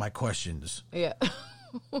my questions. Yeah.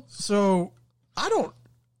 So, I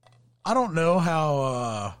don't know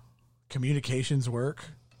how communications work,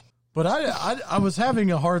 but I was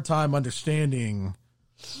having a hard time understanding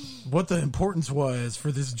what the importance was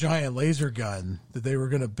for this giant laser gun that they were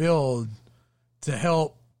going to build to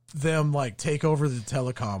help them take over the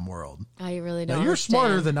telecom world. I really don't. Now, you're understand.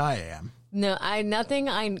 smarter than I am. No, nothing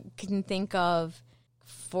I can think of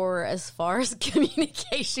for as far as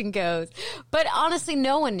communication goes. But honestly,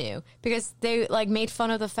 no one knew because they made fun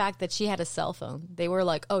of the fact that she had a cell phone. They were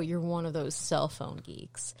like, "Oh, you're one of those cell phone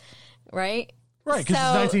geeks," right? Right, because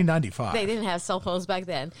it's 1995. They didn't have cell phones back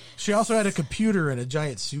then. She also had a computer in a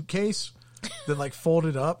giant suitcase that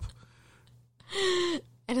folded up.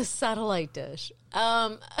 And a satellite dish.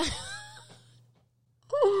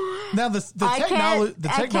 Now the technology.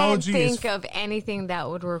 I can't think of anything that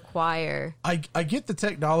would require. I get the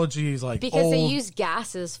technology is because old. they use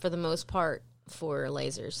gases for the most part for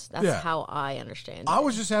lasers. That's how I understand. I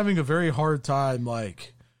was just having a very hard time.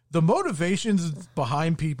 The motivations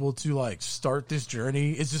behind people to start this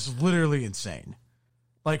journey is just literally insane.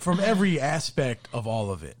 From every aspect of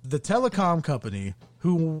all of it, the telecom company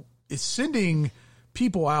who is sending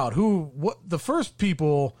people out the first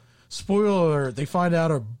people. Spoiler, they find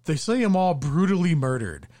out they see them all brutally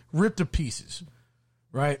murdered, ripped to pieces,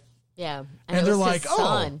 right? Yeah. And it they're was like, his oh.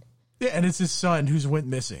 son. Yeah, and it's his son who's went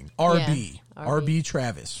missing. RB. Yeah, RB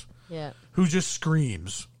Travis. Yeah. Who just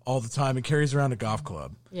screams all the time and carries around a golf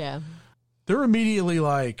club. Yeah. They're immediately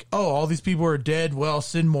like, oh, all these people are dead. Well,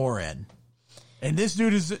 send more in. And this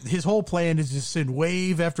dude his whole plan is to send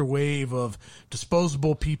wave after wave of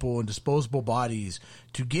disposable people and disposable bodies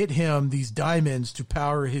to get him these diamonds to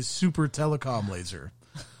power his super telecom laser.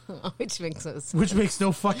 Which makes no sense. Which makes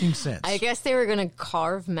no fucking sense. I guess they were going to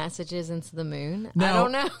carve messages into the moon. I Now-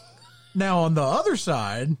 don't know. Now, on the other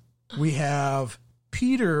side, we have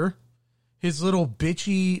Peter, his little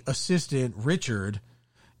bitchy assistant, Richard,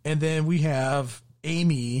 and then we have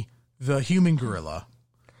Amy, the human gorilla,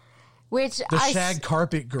 Which the shag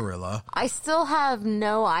carpet gorilla. I still have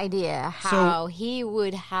no idea how he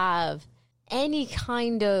would have any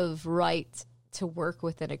kind of right to work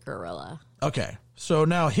within a gorilla. Okay, so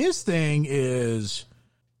now his thing is,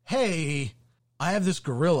 hey, I have this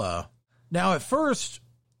gorilla. Now, at first,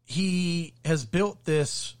 he has built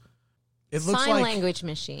this. It looks Sign like language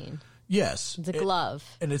machine. yes, It's a glove.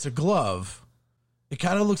 and it's a glove. It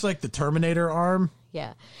kind of looks like the Terminator arm.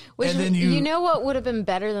 Yeah. Which, And then you know what would have been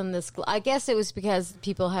better than this? I guess it was because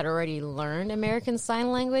people had already learned American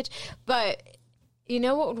Sign Language. But you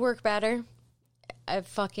know what would work better? A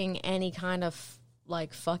fucking any kind of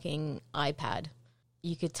like fucking iPad.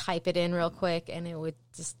 You could type it in real quick and it would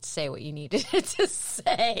just say what you needed it to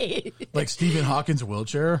say. Like Stephen Hawking's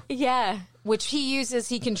wheelchair. Yeah. Which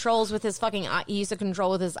he controls with his fucking, he used to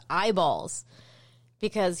control with his eyeballs.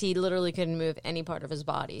 Because he literally couldn't move any part of his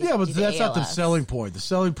body. Yeah, but due to that's not the ALS. selling point. The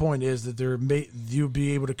selling point is that you'll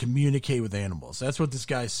be able to communicate with animals. That's what this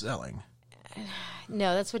guy's selling.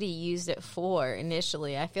 No, that's what he used it for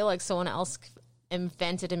initially. I feel like someone else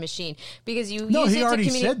invented a machine because you. No, use he it already to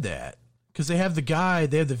said that. Because they have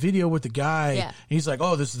the video with the guy. Yeah. And he's like,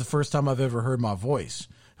 oh, this is the first time I've ever heard my voice.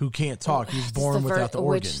 Who can't talk. He was born without the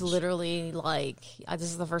organs. Which literally, this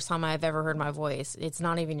is the first time I've ever heard my voice. It's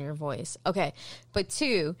not even your voice. Okay. But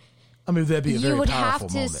two, I mean, that'd be a very you would powerful have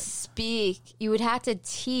to moment. speak, you would have to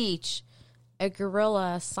teach a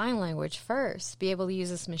gorilla sign language first, be able to use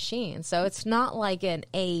this machine. So it's not like an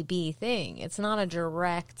A-B thing. It's not a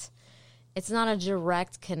direct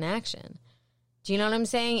connection. Do you know what I'm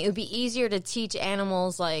saying? It would be easier to teach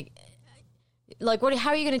animals like what? How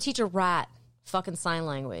are you going to teach a rat fucking sign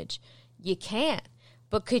language? You can't.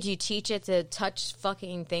 But could you teach it to touch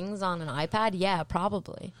fucking things on an iPad? Yeah,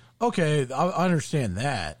 probably. Okay, I understand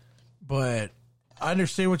that. But I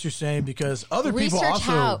understand what you're saying because other people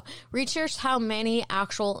also... Research how many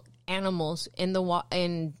actual animals not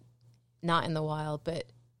in the wild, but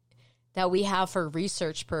that we have for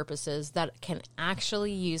research purposes that can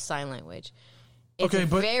actually use sign language. It's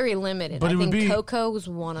very limited. But I think Coco was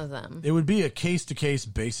one of them. It would be a case-to-case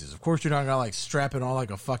basis. Of course, you're not going to strap it on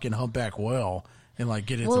like a fucking humpback whale and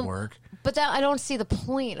get it to work. But I don't see the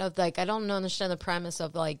point of I don't understand the premise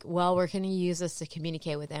of we're going to use this to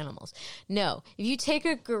communicate with animals. No, if you take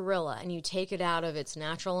a gorilla and you take it out of its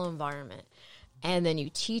natural environment and then you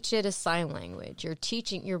teach it a sign language,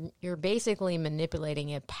 you're basically manipulating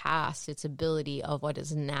it past its ability of what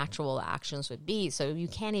its natural actions would be. So you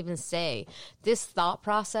can't even say this thought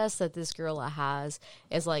process that this gorilla has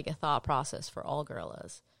is like a thought process for all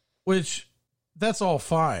gorillas. Which, that's all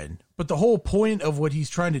fine. But the whole point of what he's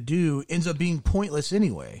trying to do ends up being pointless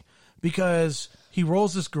anyway. Because he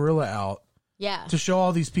rolls this gorilla out to show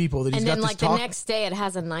all these people that he's got this And then the next day it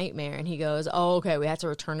has a nightmare and he goes, oh, okay, we have to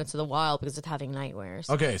return it to the wild because it's having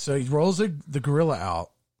nightmares. Okay, so he rolls the gorilla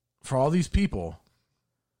out for all these people.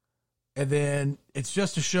 And then it's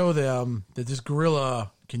just to show them that this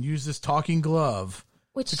gorilla can use this talking glove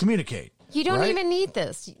to communicate. You don't right? even need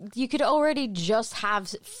this. You could already just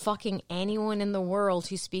have fucking anyone in the world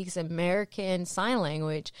who speaks American Sign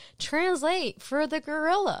Language translate for the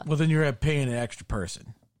gorilla. Well, then you're paying an extra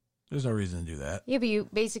person. There's no reason to do that. Yeah, but you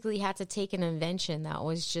basically had to take an invention that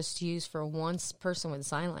was just used for one person with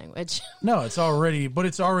sign language. No, it's already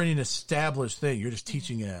an established thing. You're just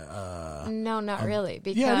teaching No, not really.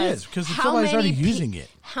 Because yeah, it is because somebody's already using it.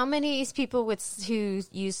 How many people who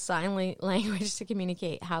use sign language to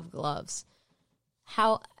communicate have gloves?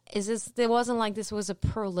 How is this? It wasn't like this was a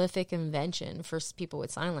prolific invention for people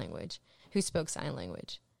with sign language who spoke sign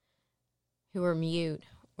language, who were mute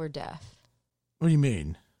or deaf. What do you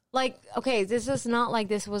mean? Okay, this is not like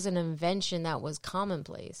this was an invention that was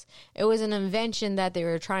commonplace. It was an invention that they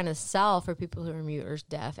were trying to sell for people who are mute or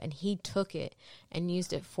deaf, and he took it and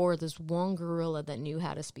used it for this one gorilla that knew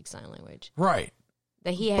how to speak sign language. Right.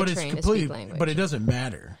 That he had trained to speak language. But it doesn't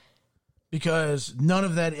matter because none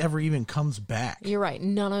of that ever even comes back. You're right.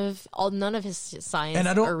 None of his science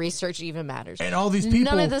And or research even matters. And all these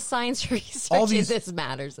people, none of the science research in this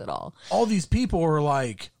matters at all. All these people are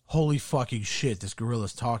like, holy fucking shit, this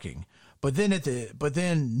gorilla's talking. But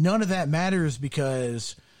then none of that matters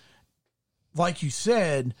because, like you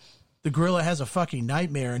said, the gorilla has a fucking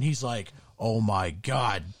nightmare, and he's like, oh my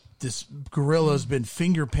God, this gorilla's been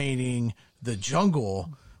finger painting the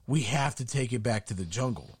jungle. We have to take it back to the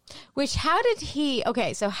jungle. How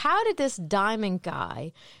did this diamond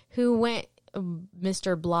guy who went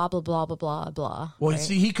Mr. blah, blah, blah, blah, blah, blah. Well, right?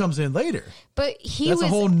 see, he comes in later. But That's a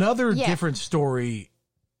whole nother different story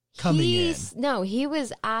coming in. No, he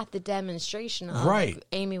was at the demonstration of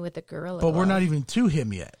Amy with the gorilla. But we're not even to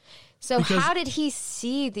him yet. So how did he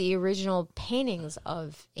see the original paintings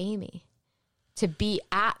of Amy to be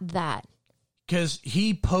at that? Because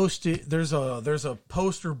he posted, there's a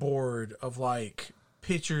poster board of like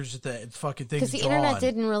pictures that fucking things. Because the internet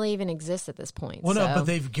didn't really even exist at this point. Well, no, but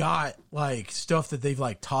they've got like stuff that they've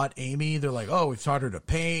like taught Amy. They're like, oh, we've taught her to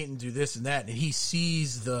paint and do this and that, and he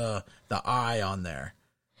sees the eye on there.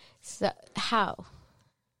 So how?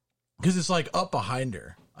 Because it's like up behind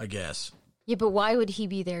her, I guess. Yeah, but why would he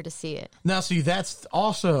be there to see it? Now, see, that's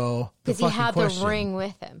also the because he had question. the ring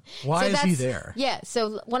with him. Why is he there? Yeah,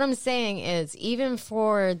 so what I'm saying is, even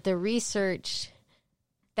for the research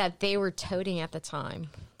that they were toting at the time,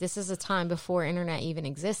 this is a time before internet even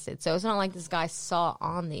existed. So it's not like this guy saw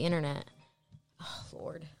on the internet. Oh,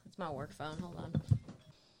 Lord. It's my work phone. Hold on.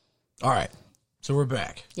 All right. So we're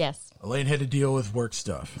back. Yes. Elaine had to deal with work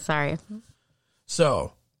stuff. Sorry.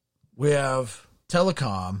 So we have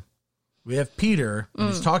telecom. We have Peter, and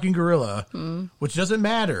he's talking gorilla, which doesn't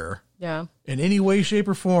matter in any way, shape,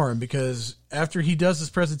 or form, because after he does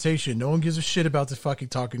this presentation, no one gives a shit about this fucking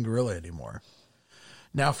talking gorilla anymore.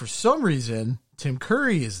 Now, for some reason, Tim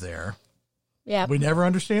Curry is there. Yeah. We never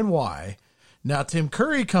understand why. Now, Tim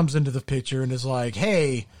Curry comes into the picture and is like,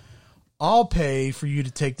 hey, I'll pay for you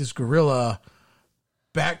to take this gorilla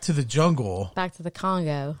back to the jungle. Back to the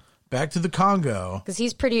Congo. Back to the Congo. Because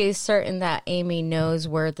he's pretty certain that Amy knows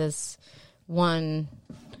where this one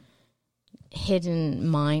hidden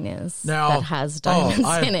mine is that has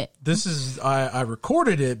diamonds in it. I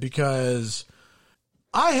recorded it because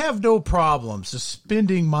I have no problem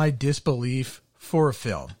suspending my disbelief for a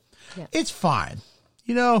film. Yeah. It's fine.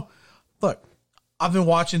 You know, look, I've been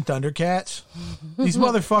watching Thundercats. These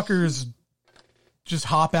motherfuckers just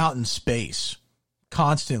hop out in space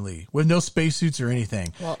constantly with no spacesuits or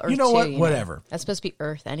anything. Well, Earth you know what? Too, Whatever. Know. That's supposed to be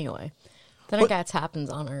Earth anyway. Thundercats happens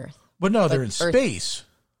on Earth. But no, they're in space.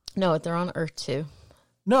 No, they're on Earth too.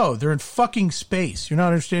 No, they're in fucking space. You're not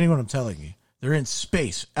understanding what I'm telling you. They're in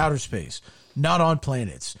space, outer space, not on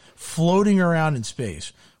planets, floating around in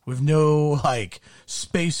space with no like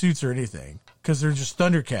spacesuits or anything because they're just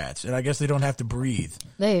Thundercats, and I guess they don't have to breathe.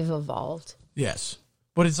 They've evolved. Yes,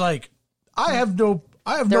 but it's like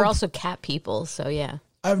They're also cat people, so yeah.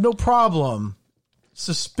 I have no problem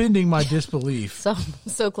suspending my disbelief. So I'm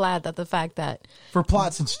so glad that the fact that for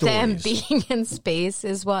plots and stories, them being in space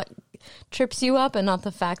is what trips you up, and not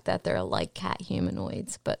the fact that they're like cat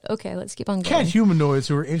humanoids. But okay, let's keep on going. Cat humanoids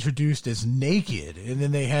who were introduced as naked, and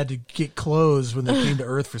then they had to get clothes when they came to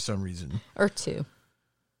Earth for some reason. Earth 2.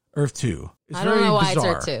 Earth 2. It's I don't know why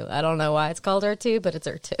bizarre. it's Earth 2. I don't know why it's called Earth 2, but it's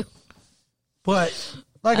Earth 2. But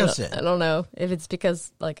like I said, I don't know if it's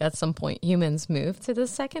because like at some point humans moved to the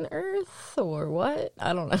second Earth or what.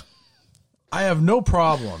 I don't know. I have no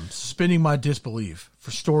problem suspending my disbelief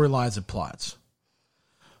for storylines and plots.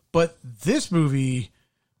 But this movie,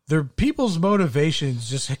 their people's motivations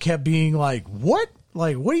just kept being like, what?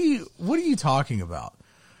 Like, what are you talking about?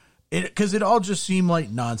 Because it all just seemed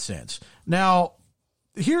like nonsense. Now,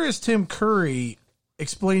 here is Tim Curry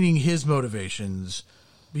explaining his motivations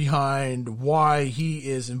behind why he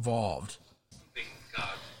is involved. Thank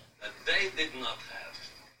God that they did not have.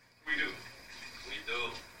 We do. We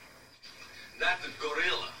do. That the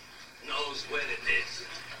gorilla knows where it is.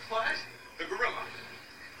 What? The gorilla?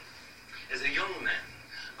 As a young man,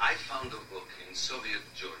 I found a book in Soviet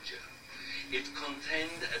Georgia. It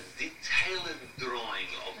contained a detailed drawing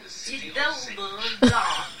of the city of St.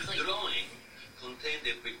 The drawing contained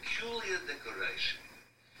a peculiar decoration,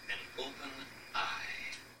 an open eye.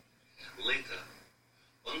 Later,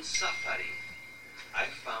 on safari, I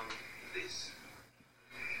found this.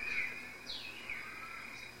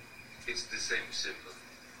 It's the same symbol.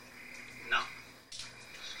 Now,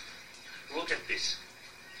 look at this.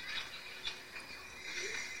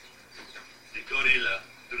 The gorilla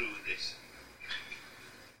drew this.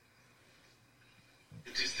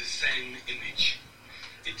 It is the same image.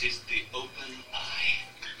 It is the open eye.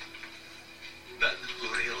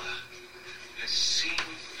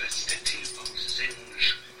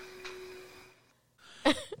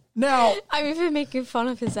 Now, I'm even making fun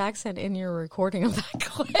of his accent in your recording of that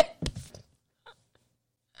clip.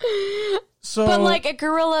 so But like a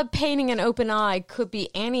gorilla painting an open eye could be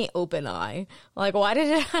any open eye. Like, why did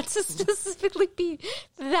it have to specifically be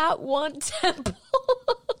that one temple?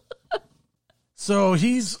 So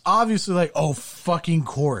he's obviously like, oh, fucking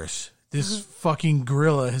course. This fucking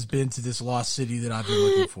gorilla has been to this lost city that I've been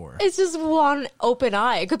looking for. It's just one open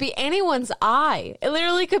eye. It could be anyone's eye. It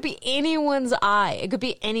literally could be anyone's eye. It could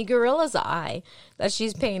be any gorilla's eye that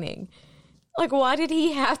she's painting. Like, why did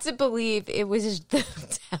he have to believe it was the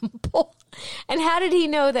temple? And how did he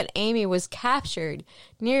know that Amy was captured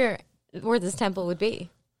near where this temple would be?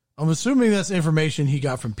 I'm assuming that's information he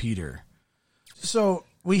got from Peter. So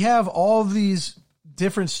we have all these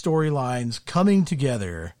different storylines coming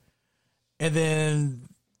together, and then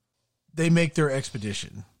they make their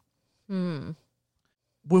expedition. When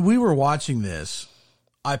we were watching this,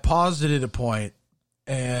 I paused it at a point,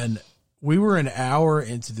 and we were an hour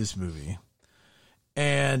into this movie,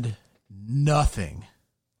 and nothing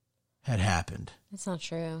had happened. It's not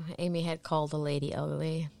true. Amy had called the lady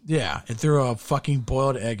ugly. Yeah, and threw a fucking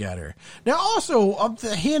boiled egg at her. Now, also,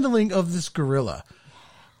 the handling of this gorilla.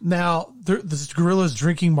 Now, this gorilla's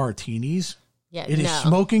drinking martinis. Yeah, It is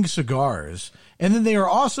smoking cigars. And then they are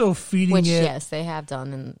also feeding Which, it. yes, they have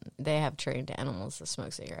done, and they have trained animals to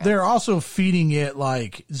smoke cigarettes. They're also feeding it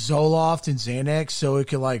like Zoloft and Xanax so it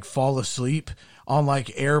can like fall asleep on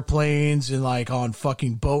like airplanes and like on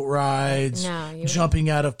fucking boat rides, No, you jumping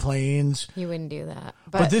out of planes. You wouldn't do that.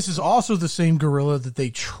 But this is also the same gorilla that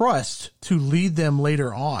they trust to lead them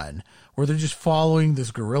later on, where they're just following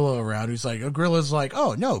this gorilla around who's like, a gorilla's like,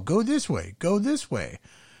 oh no, go this way.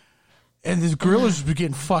 And this gorilla's just been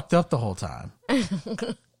getting fucked up the whole time.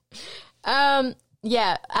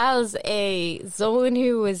 Yeah, as someone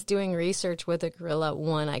who was doing research with a gorilla,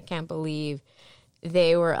 I can't believe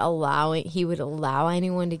he would allow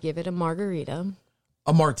anyone to give it a margarita.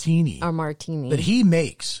 A martini. A martini. That he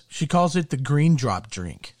makes. She calls it the green drop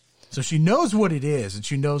drink. So she knows what it is and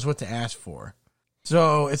she knows what to ask for.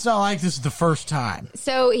 So it's not like this is the first time.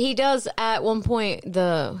 So he does at one point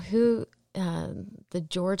the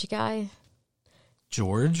George guy.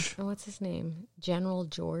 George? Oh, what's his name? General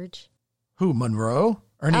George. Who, Monroe?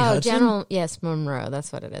 Ernie Hudson? Yes, Monroe.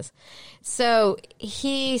 That's what it is. So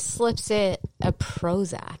he slips it a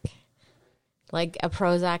Prozac. Like a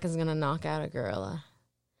Prozac is going to knock out a gorilla.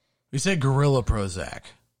 We said gorilla Prozac.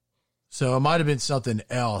 So it might have been something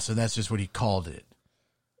else, and that's just what he called it.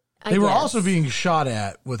 They were also being shot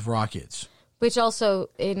at with rockets. Which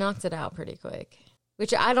also, it knocked it out pretty quick.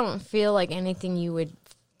 Which I don't feel like anything you would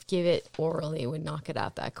give it orally would knock it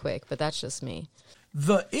out that quick, but that's just me.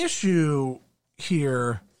 The issue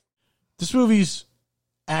here, this movie's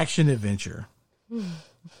action adventure.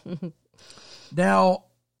 Now,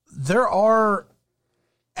 there are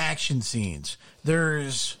action scenes.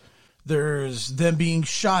 There's them being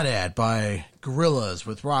shot at by gorillas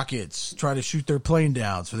with rockets, trying to shoot their plane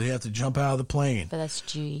down, so they have to jump out of the plane. But that's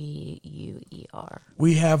GUER.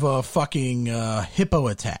 We have a fucking hippo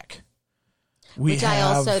attack. Which I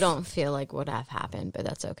also don't feel like would have happened, but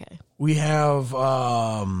that's okay. We have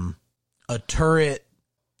a turret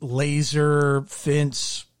laser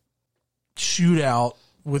fence shootout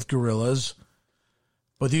with gorillas,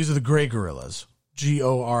 but these are the gray gorillas.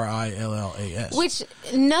 GORILLAS. Which,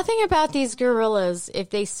 nothing about these gorillas, if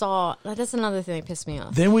they saw, that's another thing that pissed me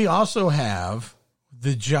off. Then we also have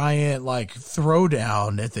the giant, like,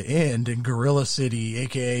 throwdown at the end in Gorilla City,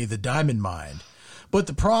 a.k.a. the Diamond Mine. But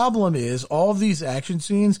the problem is, all of these action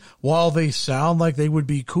scenes, while they sound like they would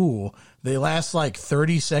be cool, they last like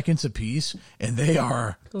 30 seconds apiece, and they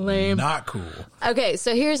are lame. Not cool. Okay,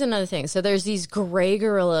 so here's another thing. So there's these gray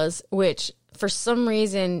gorillas, which for some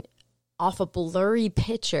reason, off a blurry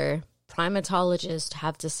picture, primatologists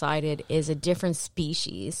have decided is a different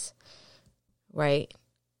species, right?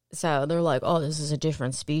 So they're like, oh, this is a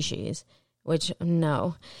different species, which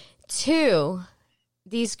no. 2,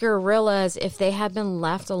 these gorillas, if they had been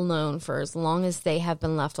left alone for as long as they have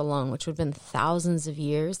been left alone, which would have been thousands of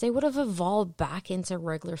years, they would have evolved back into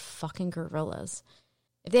regular fucking gorillas.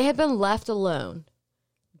 If they had been left alone,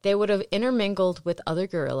 they would have intermingled with other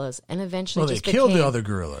gorillas and eventually they killed the other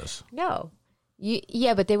gorillas. No.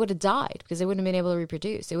 Yeah, but they would have died because they wouldn't have been able to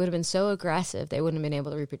reproduce. They would have been so aggressive, they wouldn't have been able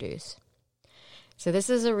to reproduce. So this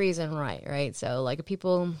is a reason, right? So, like,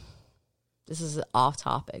 people... This is off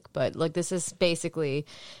topic, but like this is basically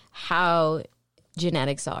how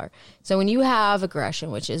genetics are. So when you have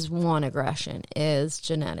aggression, which is one aggression, is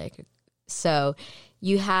genetic. So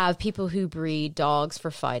you have people who breed dogs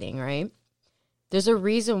for fighting, right? There's a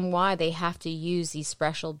reason why they have to use these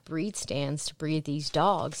special breed stands to breed these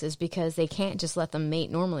dogs, is because they can't just let them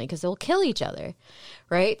mate normally because they'll kill each other,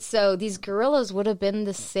 right? So these gorillas would have been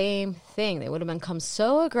the same thing. They would have become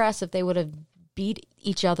so aggressive, they would have beat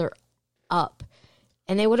each other up,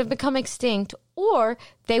 and they would have become extinct, or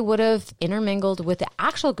they would have intermingled with the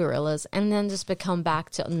actual gorillas and then just become back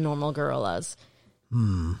to normal gorillas.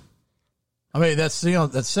 I mean, that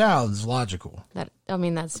sounds logical.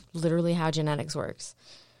 That's literally how genetics works.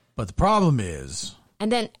 But the problem is...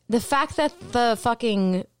 And then the fact that the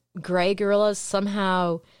fucking gray gorillas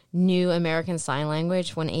somehow knew American Sign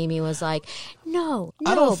Language when Amy was like, no,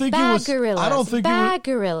 I don't think bad it was, gorillas, I don't think bad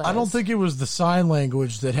gorillas. I don't think it was the sign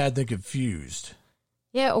language that had them confused.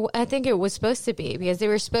 Yeah, I think it was supposed to be, because they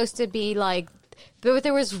were supposed to be like... But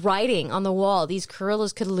there was writing on the wall. These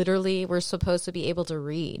gorillas were supposed to be able to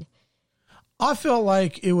read. I felt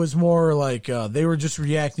like it was more like they were just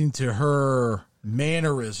reacting to her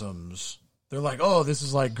mannerisms. They're like, oh, this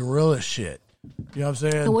is like gorilla shit. You know what I'm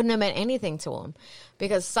saying? It wouldn't have meant anything to them,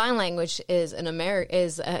 because sign language is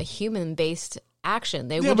a human-based action.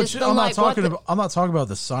 They would just I'm not talking about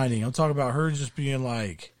the signing. I'm talking about her just being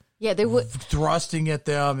like, yeah, they would thrusting at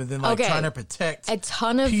them and then like trying to protect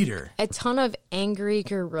Peter. A ton of angry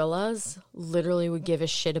gorillas literally would give a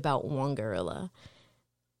shit about one gorilla.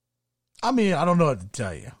 I mean, I don't know what to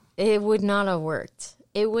tell you. It would not have worked.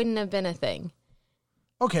 It wouldn't have been a thing.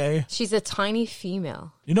 Okay. She's a tiny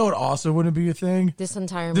female. You know what also wouldn't be a thing? This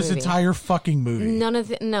entire fucking movie.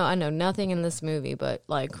 No, I know nothing in this movie, but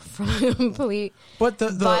like from a complete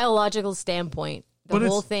the biological standpoint, the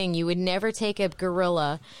whole thing, you would never take a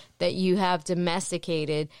gorilla that you have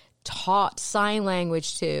domesticated, taught sign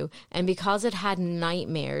language to, and because it had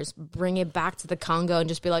nightmares, bring it back to the Congo and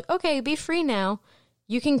just be like, okay, be free now.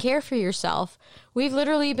 You can care for yourself. We've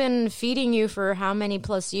literally been feeding you for how many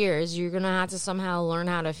plus years? You're going to have to somehow learn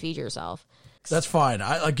how to feed yourself. That's fine.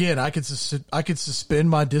 I could suspend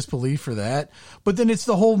my disbelief for that. But then it's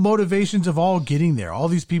the whole motivations of all getting there. All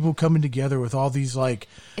these people coming together with all these like...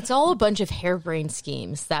 It's all a bunch of harebrained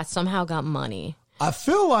schemes that somehow got money. I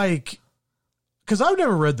feel like... Because I've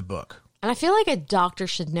never read the book. And I feel like a doctor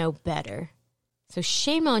should know better. So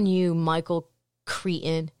shame on you, Michael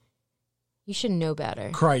Crichton. You should know better.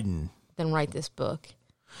 Crichton. Than write this book.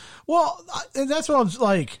 Well, and that's what I'm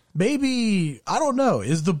like. Maybe, I don't know.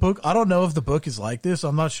 Is the book, I don't know if the book is like this.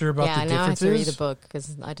 I'm not sure about the differences. Yeah, now I have to read the book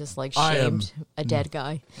because I just like shamed a dead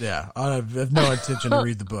guy. Yeah, I have no intention to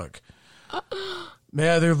read the book.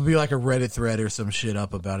 Man, there'll be like a Reddit thread or some shit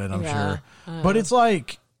up about it, I'm sure. But it's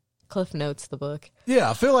like... Cliff Notes the book. Yeah,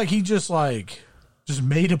 I feel like he just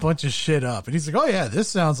made a bunch of shit up. And he's like, oh yeah, this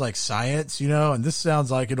sounds like science, and this sounds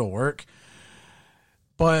like it'll work.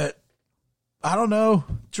 But I don't know.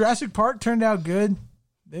 Jurassic Park turned out good.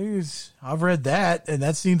 I've read that, and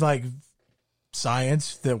that seemed like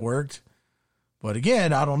science that worked. But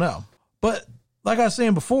again, I don't know. But like I was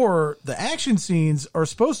saying before, the action scenes are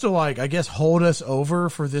supposed to, I guess, hold us over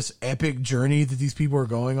for this epic journey that these people are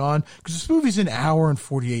going on. Because this movie's an hour and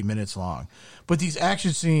 48 minutes long. But these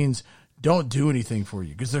action scenes don't do anything for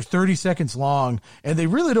you because they're 30 seconds long and they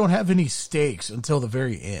really don't have any stakes until the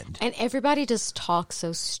very end. And everybody just talks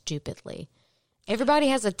so stupidly. Everybody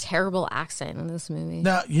has a terrible accent in this movie.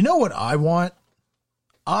 Now, you know what I want?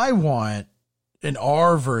 I want an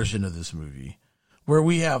R version of this movie where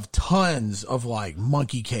we have tons of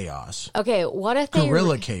monkey chaos. Okay, what if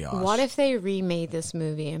gorilla chaos? What if they remade this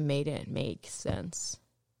movie and made it make sense?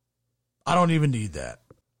 I don't even need that.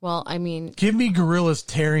 Well, I mean... Give me gorillas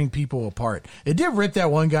tearing people apart. It did rip that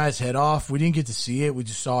one guy's head off. We didn't get to see it. We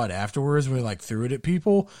just saw it afterwards when we threw it at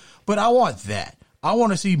people. But I want that. I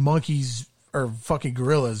want to see monkeys or fucking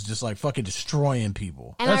gorillas just fucking destroying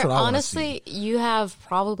people. And that's what I want to see. Honestly, you have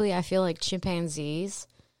probably, I feel like chimpanzees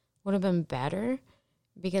would have been better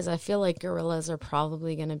because I feel like gorillas are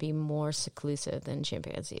probably going to be more seclusive than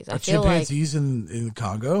chimpanzees. Are chimpanzees in the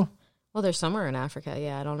Congo? Well, they're somewhere in Africa.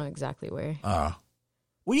 Yeah, I don't know exactly where.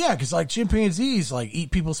 Well, yeah, because chimpanzees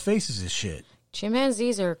eat people's faces and shit.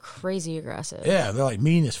 Chimpanzees are crazy aggressive. Yeah, they're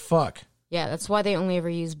mean as fuck. Yeah, that's why they only ever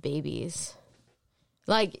use babies.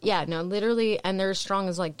 Literally, and they're as strong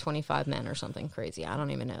as 25 men or something crazy. I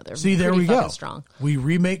don't even know. They're there we go. Strong. We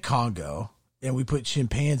remake Congo and we put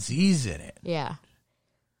chimpanzees in it. Yeah.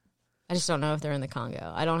 I just don't know if they're in the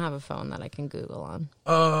Congo. I don't have a phone that I can Google on.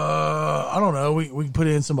 I don't know. We can put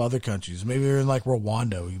it in some other countries. Maybe they're in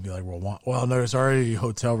Rwanda. We can be Rwanda. Well, no, there's already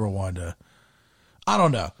Hotel Rwanda. I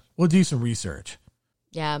don't know. We'll do some research.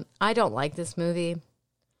 Yeah, I don't like this movie.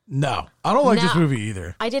 No, I don't like this movie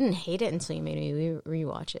either. I didn't hate it until you made me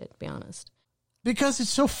rewatch it, to be honest. Because it's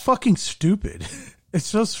so fucking stupid. It's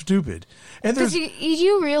so stupid. And Because there's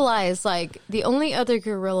you realize, like, the only other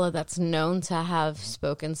gorilla that's known to have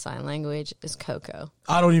spoken sign language is Coco.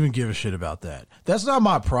 I don't even give a shit about that. That's not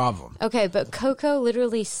my problem. Okay, but Coco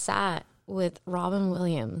literally sat with Robin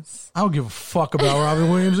Williams. I don't give a fuck about Robin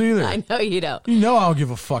Williams either. I know you don't. You know I don't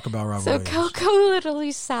give a fuck about Robin So Williams. Coco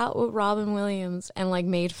literally sat with Robin Williams and, like,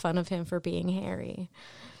 made fun of him for being hairy.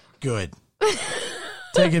 Good.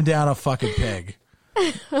 Take him down a fucking peg.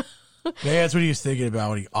 Maybe that's what he was thinking about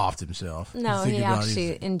when he offed himself. No, He's he thinking about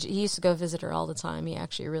actually, he used to go visit her all the time. He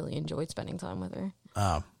actually really enjoyed spending time with her.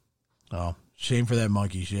 Oh, shame for that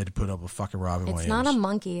monkey. She had to put up with fucking Robin It's Williams. not a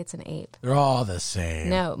monkey, it's an ape. They're all the same.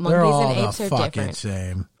 No, They're monkeys all and apes the are fucking different.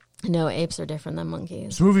 same. No, apes are different than monkeys.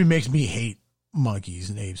 This movie makes me hate monkeys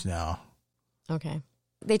and apes now. Okay.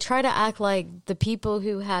 They try to act like the people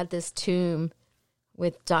who had this tomb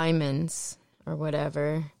with diamonds or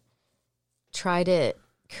whatever try to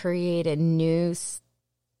create a new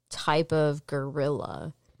type of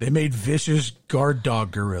gorilla. They made vicious guard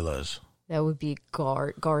dog gorillas, That would be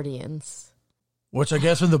guardians. which I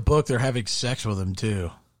guess in the book they're having sex with them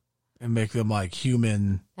too, and make them like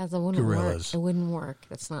human. That wouldn't Gorillas. work. It wouldn't work.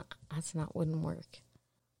 Wouldn't work.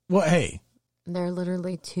 Well, hey, They're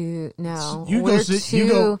literally two. No, you go we're sit. two, You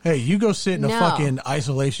go. Hey, you go sit in a No. fucking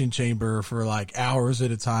isolation chamber for like hours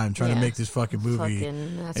at a time trying to Yeah. make this fucking movie. That's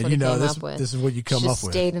and what you he know came this. up with. This is what you come Just up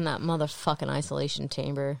with. stayed in that motherfucking isolation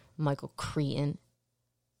chamber, Michael Cretan.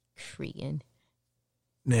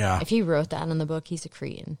 Yeah, If he wrote that in the book, he's a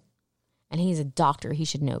Cretan. And he's a doctor. He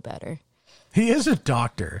should know better. he is a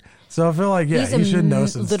doctor, so I feel like he's he should know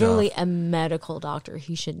some literally stuff. a medical doctor.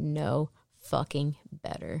 He should know fucking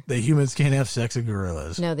better. That humans can't have sex with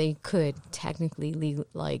gorillas. No, they could technically,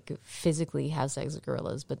 like, physically have sex with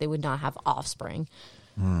gorillas, but they would not have offspring.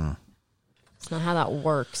 It's not how that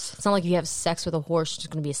works. It's not like if you have sex with a horse, it's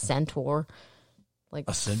going to be a centaur. Like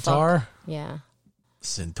A centaur? fuck. Yeah.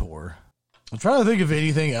 Centaur. I'm trying to think of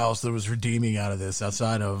anything else that was redeeming out of this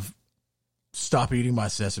outside of stop eating my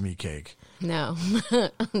sesame cake. No.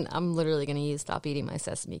 I'm literally going to use stop eating my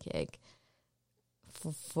sesame cake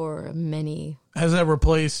for many. Has that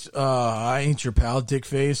replaced I Ain't Your Pal Dick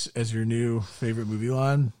Face as your new favorite movie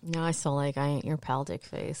line? No, I still like I Ain't Your Pal Dick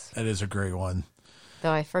Face. That is a great one.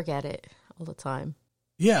 Though I forget it all the time.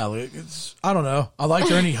 Yeah, like, it's, I don't know. I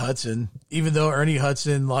liked Ernie Hudson, even though Ernie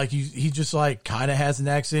Hudson, like, he just, like, kind of has an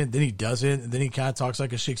accent, then he doesn't, and then he kind of talks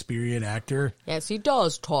like a Shakespearean actor. Yes, he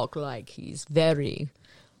does talk like he's very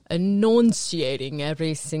enunciating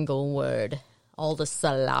every single word, all the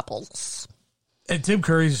syllables. And Tim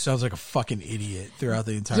Curry just sounds like a fucking idiot throughout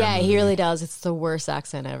the entire Yeah, movie. he really does. It's the worst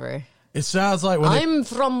accent ever. It sounds like when I'm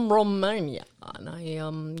from Romania, and I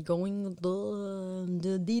am going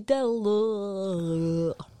to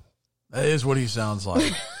detail that is what he sounds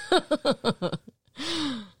like.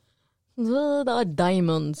 the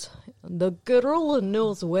diamonds. The gorilla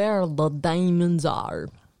knows where the diamonds are.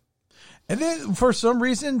 And then for some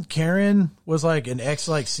reason, Karen was like an ex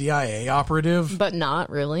like CIA operative. But not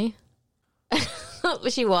really.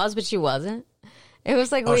 She was, but she wasn't. It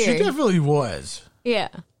was like Oh, weird. she definitely was. Yeah.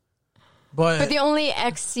 But the only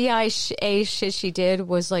ex-CIA shit she did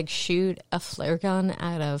was like shoot a flare gun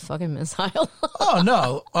at a fucking missile. oh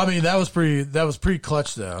no, I mean that was pretty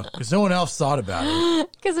clutch though, because no one else thought about it.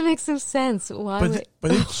 Because it makes no sense. Why would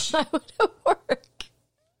But why would it work?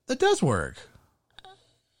 It does work.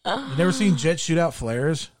 You never seen jets shoot out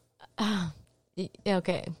flares?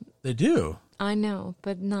 Okay, They do. I know,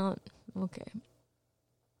 but not okay.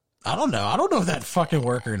 I don't know. I don't know if that fucking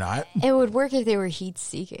work or not. It would work if they were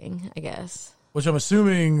heat-seeking, I guess. Which I'm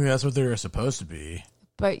assuming that's what they're supposed to be.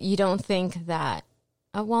 But you don't think that...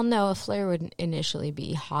 well, no, a flare would initially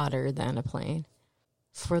be hotter than a plane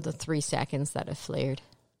for the 3 seconds that it flared.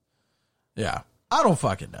 Yeah. I don't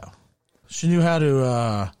fucking know. She knew how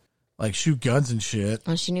to, like, shoot guns and shit.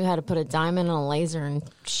 And she knew how to put a diamond on a laser and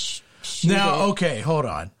shoot Now, it. okay, hold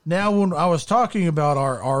on. Now, when I was talking about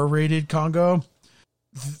our R-rated Congo...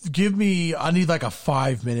 I need like a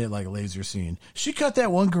 5-minute like laser scene. She cut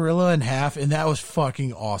that one gorilla in half, and that was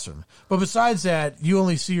fucking awesome. But besides that, you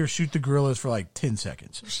only see her shoot the gorillas for like 10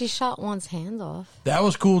 seconds. She shot one's hand off. That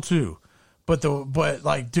was cool too. But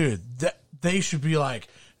like, dude, they should be like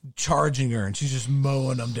charging her, and she's just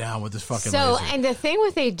mowing them down with this fucking So, laser. and the thing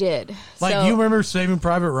what they did... Like, so, you remember Saving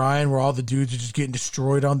Private Ryan, where all the dudes are just getting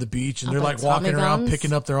destroyed on the beach, and they're like walking Tommy around guns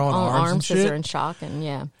picking up their own on arms and scissor shit? and shock, and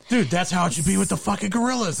yeah. Dude, that's how it should be with the fucking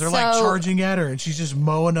gorillas. They're like So- charging at her, and she's just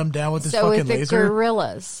mowing them down with this So fucking with the laser.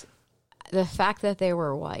 gorillas, the fact that they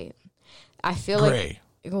were white, I feel Gray.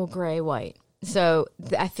 like... Well, gray, white. So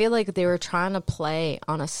I feel like they were trying to play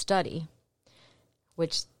on a study,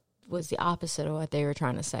 which was the opposite of what they were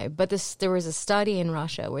trying to say. But there was a study in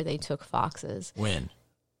Russia where they took foxes. When?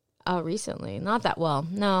 Recently, not that well.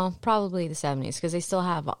 No, probably the 70s, because they still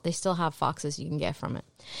have foxes you can get from it.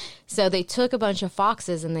 So they took a bunch of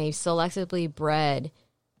foxes and they selectively bred.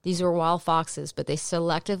 These were wild foxes, but they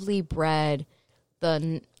selectively bred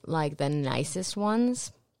the nicest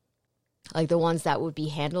ones, like the ones that would be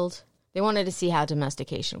handled. They wanted to see how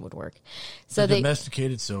domestication would work. So the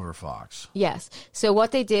domesticated silver fox. Yes. So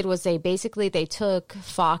what they did was they took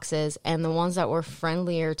foxes, and the ones that were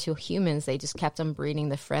friendlier to humans, they just kept on breeding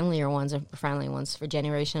the friendly ones for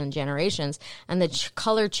generation and generations. And the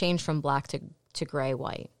color changed from black to gray,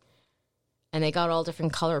 white. And they got all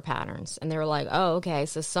different color patterns. And they were like, oh, okay,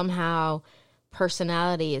 so somehow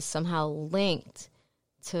personality is somehow linked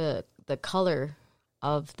to the color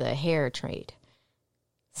of the hair trait.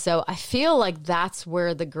 So I feel like that's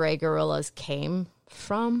where the gray gorillas came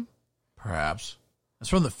from. Perhaps. It's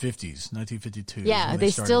from the 50s, 1952. Yeah,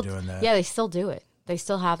 they started doing that. Yeah, they still do it. They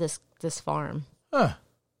still have this farm. Huh.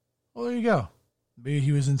 Well, there you go. Maybe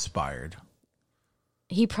he was inspired.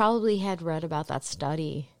 He probably had read about that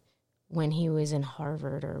study when he was in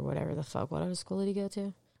Harvard or whatever the fuck. What other school did he go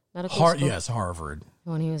to? Medical school? Yes, Harvard.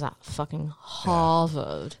 When he was at fucking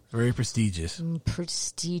Harvard. Yeah. Very prestigious.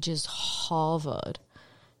 Prestigious Harvard.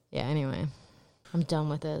 Yeah, anyway. I'm done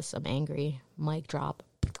with this. I'm angry. Mic drop.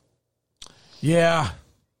 Yeah.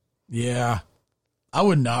 Yeah. I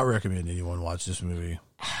would not recommend anyone watch this movie.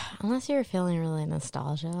 Unless you're feeling really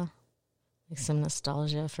nostalgia. Like some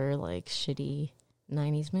nostalgia for like shitty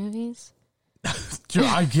 90s movies.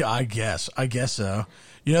 I guess so.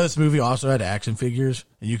 You know, this movie also had action figures,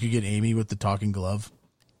 and you could get Amy with the talking glove.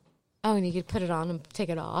 Oh, and you could put it on and take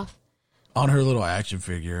it off? On her little action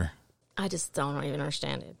figure. I just don't even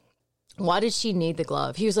understand it. Why did she need the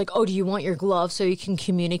glove? He was like, oh, do you want your glove so you can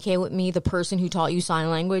communicate with me, the person who taught you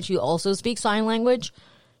sign language? You also speak sign language?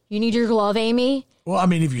 You need your glove, Amy? Well, I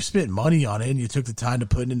mean, if you spent money on it and you took the time to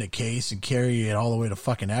put it in a case and carry it all the way to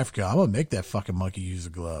fucking Africa, I'm going to make that fucking monkey use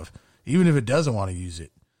the glove. Even if it doesn't want to use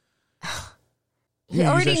it. He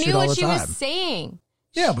already knew what she was saying.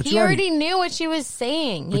 Yeah, but he already knew what she was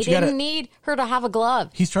saying. He didn't need her to have a glove.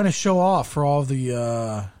 He's trying to show off for all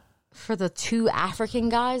the... For the 2 African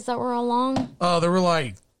guys that were along? Oh, they were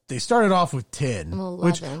like... They started off with 10. 11.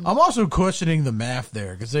 Which I'm also questioning the math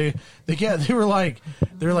there. Because they were like,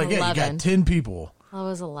 yeah, you got 10 people. It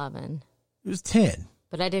was 11. It was 10.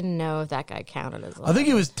 But I didn't know if that guy counted as 11. I think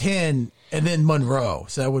it was 10 and then Monroe,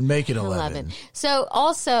 so that would make it 11. So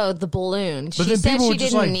also the balloon. But she said she just,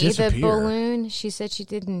 didn't like, need the balloon. She said she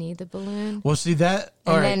didn't need the balloon. Well, see that,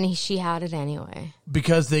 and then she had it anyway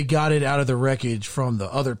because they got it out of the wreckage from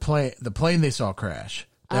the other plane, the plane they saw crash.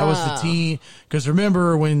 That was the team. Because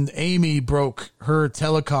remember when Amy broke her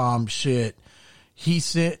telecom shit, he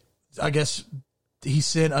sent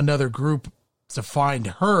another group to find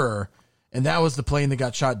her. And that was the plane that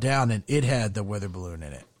got shot down, and it had the weather balloon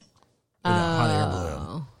in it. Hot air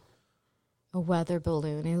balloon. A weather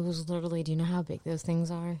balloon. It was literally, do you know how big those things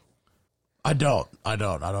are? I don't know. I'm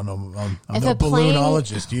no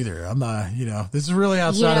balloonologist either. I'm not, this is really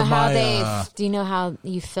outside of my... do you know how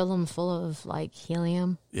you fill them full of, like,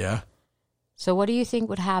 helium? Yeah. So what do you think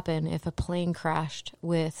would happen if a plane crashed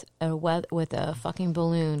with a fucking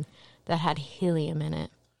balloon that had helium in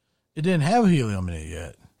it? It didn't have helium in it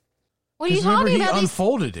yet. What are you talking about? He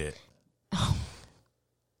unfolded it.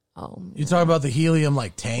 Oh. You talking about the helium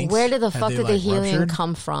like tanks? Where did the fuck did the helium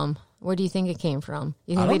come from? Where do you think it came from?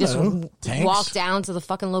 You think they just walked down to the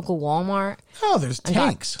fucking local Walmart? Oh, there's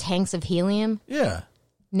tanks. Tanks of helium? Yeah.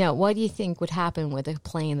 No, what do you think would happen with a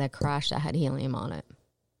plane that crashed that had helium on it?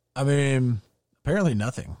 I mean, apparently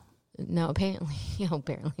nothing. No, apparently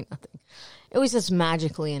nothing. It was just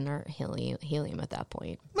magically inert helium at that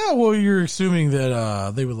point. No, well, you're assuming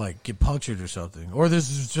that they would like get punctured or something, or this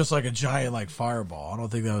is just like a giant like fireball. I don't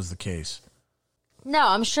think that was the case. No,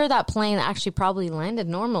 I'm sure that plane actually probably landed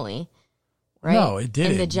normally. Right? No, it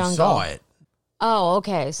didn't. In the jungle. You saw it. Oh,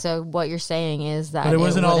 okay. So what you're saying is that but it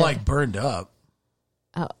wasn't all like burned up.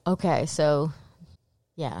 Oh, okay. So,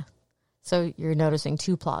 yeah. So you're noticing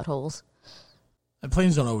 2 plot holes. And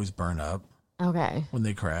planes don't always burn up. Okay. When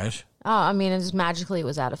they crash. Oh, I mean, it just magically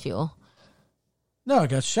was out of fuel. No,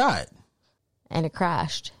 it got shot. And it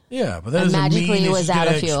crashed. Yeah, but that doesn't mean it's going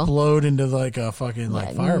to explode into like a fucking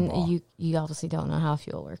like fireball. You obviously don't know how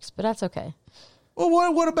fuel works, but that's okay.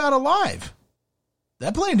 Well, what about alive?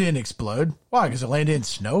 That plane didn't explode. Why? Because it landed in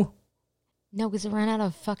snow? No, because it ran out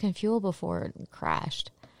of fucking fuel before it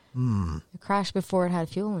crashed. It crashed before it had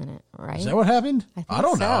fuel in it, right? Is that what happened? I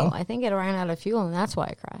don't know. I think it ran out of fuel, and that's why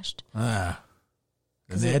it crashed. That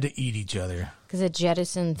And they had to eat each other. Because it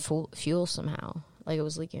jettisoned fuel somehow. Like it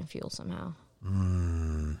was leaking fuel somehow.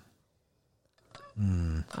 I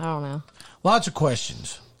don't know. Lots of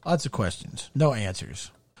questions. No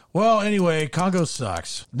answers. Well, anyway, Congo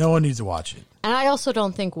sucks. No one needs to watch it. And I also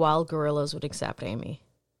don't think wild gorillas would accept Amy.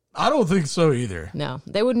 I don't think so either. No.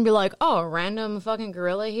 They wouldn't be like, oh, a random fucking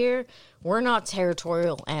gorilla here? We're not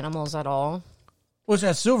territorial animals at all. Which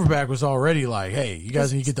that silverback was already like, hey, you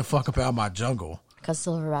guys need to get the fuck up out of my jungle. Because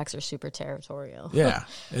silverbacks are super territorial. Yeah.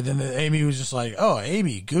 And then Amy was just like, oh,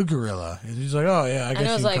 Amy, good gorilla. And he's like, oh, yeah, I guess and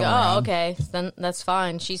I was you like, come oh, around. okay, then that's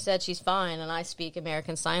fine. She said she's fine, and I speak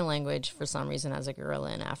American Sign Language for some reason as a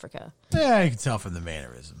gorilla in Africa. Yeah, you can tell from the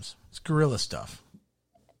mannerisms. It's gorilla stuff.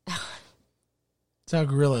 It's how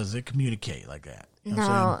gorillas, they communicate like that. You know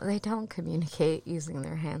what I'm saying? They don't communicate using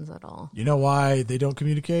their hands at all. You know why they don't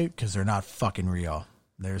communicate? Because they're not fucking real.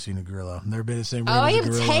 Never seen a gorilla. Never been in the same room Oh, I as a am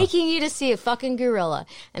gorilla. taking you to see a fucking gorilla,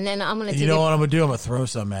 and then I'm gonna. And you know what I'm gonna do? I'm gonna throw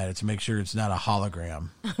something at it to make sure it's not a hologram.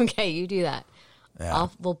 Okay, you do that. Yeah.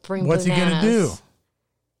 We'll bring. What's he gonna do? bananas.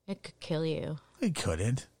 It could kill you. He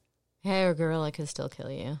couldn't. Hey, a gorilla could still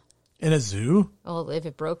kill you. In a zoo? Well, if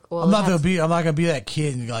it broke, well, I'm not gonna be that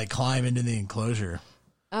kid and like climb into the enclosure.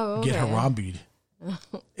 Oh, okay. Get harambeed.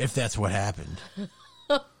 If that's what happened.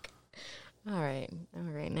 All right.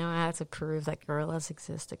 Now I have to prove that gorillas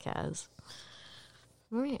exist to Kaz.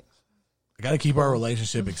 All right. I gotta keep our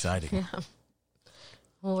relationship exciting. Yeah.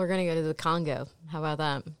 Well, we're gonna go to the Congo. How about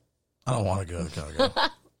that? I don't want to go to Congo.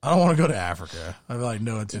 I don't want to go to Africa. I have like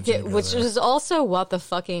no intention. to go Which there. is also what the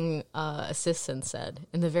fucking assistant said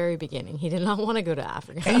in the very beginning. He did not want to go to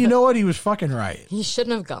Africa. And you know what? He was fucking right. He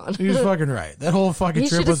shouldn't have gone. He was fucking right. That whole fucking He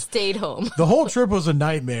trip should have was stayed home. the whole trip was a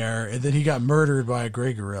nightmare, and then he got murdered by a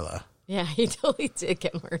gray gorilla. Yeah, he totally did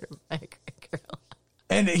get murdered by a gorilla.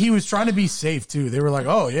 And he was trying to be safe too. They were like,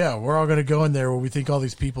 "Oh yeah, we're all gonna go in there where we think all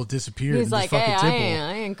these people disappeared." He's in like, this hey, fucking I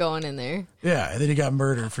temple." ain't going in there. Yeah, and then he got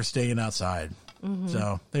murdered for staying outside. Mm-hmm.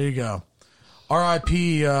 So there you go.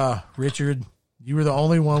 R.I.P. Richard. You were the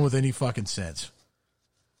only one with any fucking sense.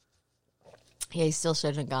 Yeah, he still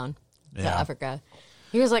shouldn't have gone to Yeah. Africa.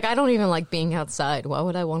 He was like, I don't even like being outside. Why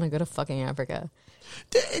would I want to go to fucking Africa?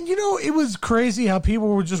 And you know, it was crazy how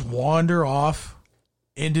people would just wander off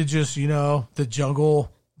into just, you know, the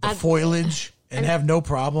jungle, the foliage, and have no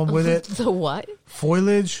problem with it. The what?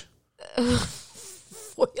 Foliage?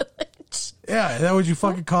 Foliage? Yeah, is that what you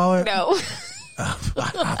fucking call it? No.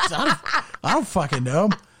 I don't fucking know.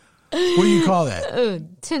 What do you call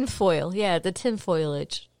that? Tin foil. Yeah, the tin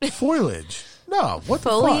foliage. Foliage? No, what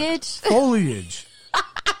Foliage? the fuck? Foliage.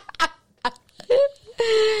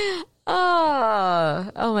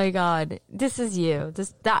 Oh my God. This is you.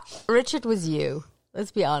 Richard was you. Let's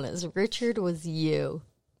be honest. Richard was you.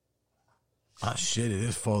 Oh shit, it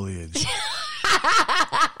is foliage.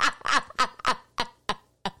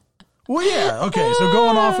 Well, yeah, okay, so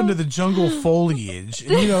going off into the jungle foliage,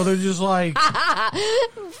 and, you know, they're just like...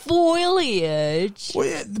 Foliage? Well,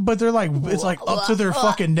 yeah, but they're like, it's like up to their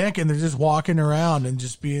fucking neck, and they're just walking around and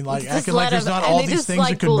just being like, acting like there's not all these things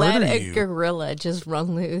that could murder let you. a gorilla just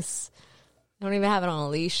run loose. They don't even have it on a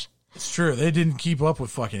leash. It's true, they didn't keep up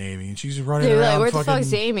with fucking Amy, and she's running They're around like, where fucking... the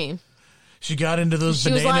fuck's Amy? She got into those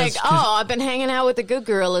She was bananas. like, oh, I've been hanging out with the good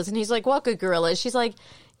gorillas. And he's like, what good gorillas? She's like,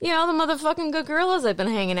 you know, the motherfucking good gorillas I've been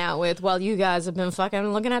hanging out with while you guys have been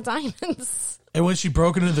fucking looking at diamonds. And when she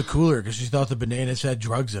broke into the cooler because she thought the bananas had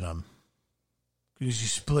drugs in them, she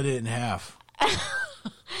split it in half.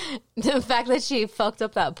 The fact that she fucked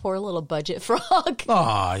up that poor little budget frog.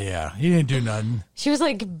 Oh, yeah. He didn't do nothing. She was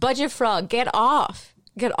like, budget frog, get off.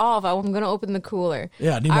 Get off. I'm going to open the cooler.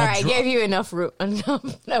 Yeah, I need All my right, I gave you enough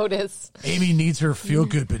notice. Amy needs her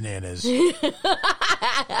feel-good bananas.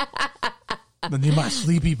 I need my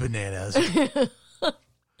sleepy bananas.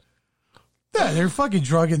 Yeah, they're fucking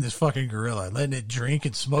drugging this fucking gorilla, letting it drink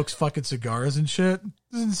and smokes fucking cigars and shit.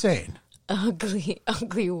 It's insane. Ugly,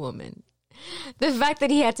 ugly woman. The fact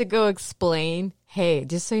that he had to go explain, hey,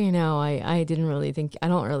 just so you know, I don't really think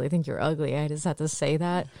you're ugly. I just had to say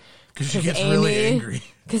that. Because she gets really angry.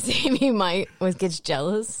 Because Amy gets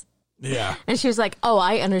jealous. Yeah. And she was like, oh,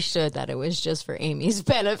 I understood that it was just for Amy's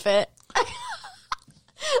benefit.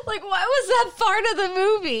 Like, why was that part of the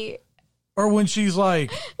movie? Or when she's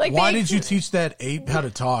like why they- did you teach that ape how to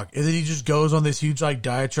talk? And then he just goes on this huge like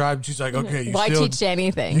diatribe. And she's like, okay, Why still, teach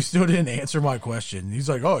anything? you still didn't answer my question. And he's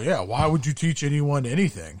like, oh yeah, why would you teach anyone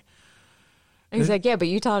anything? And he's like, yeah, but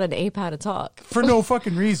you taught an ape how to talk. For no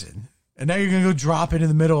fucking reason. And now you're going to go drop it in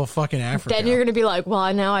the middle of fucking Africa. Then you're going to be like,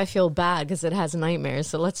 well, now I feel bad because it has nightmares,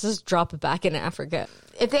 so let's just drop it back in Africa.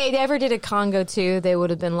 If they ever did a Congo too, they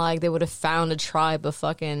would have been like, they would have found a tribe of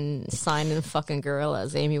fucking signing fucking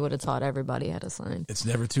gorillas. Amy would have taught everybody how to sign. It's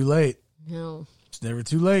never too late. No. It's never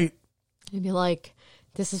too late. You'd be like,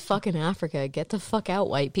 this is fucking Africa. Get the fuck out,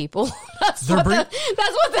 white people. That's what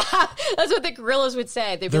the gorillas would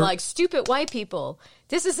say. They'd be like, stupid white people.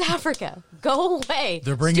 This is Africa. Go away.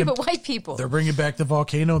 Stupid white people. They're bringing back the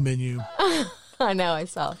volcano menu. I know, I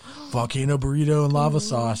saw. Volcano burrito and lava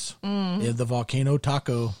sauce. And the volcano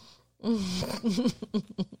taco.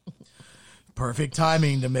 Perfect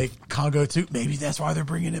timing to make Congo 2. Maybe that's why they're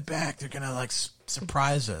bringing it back. They're going to like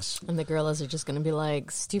surprise us. And the gorillas are just going to be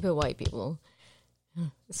like, stupid white people.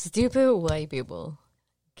 Stupid white people.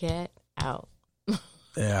 Get out.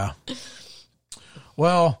 Yeah.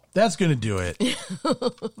 Well, that's going to do it.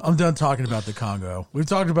 I'm done talking about the Congo. We've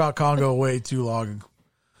talked about Congo way too long.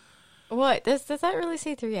 What? Does that really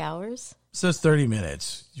say 3 hours? It says 30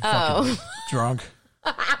 minutes. You fucking drunk.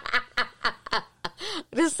 I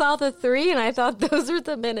just saw the 3 and I thought those were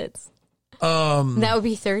the minutes. That would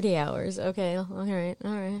be 30 hours. Okay. All right.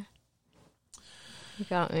 You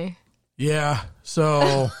got me. Yeah.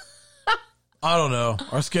 So, I don't know.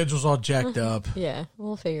 Our schedule's all jacked up. Yeah.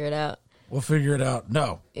 We'll figure it out.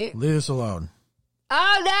 No. Leave us alone.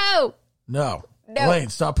 Oh, No. Elaine,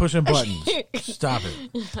 stop pushing buttons. Stop it.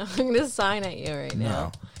 I'm going to sign at you right now.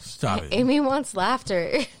 No. Stop it. Amy wants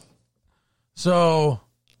laughter. So,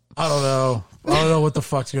 I don't know. I don't know what the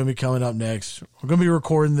fuck's going to be coming up next. We're going to be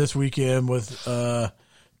recording this weekend with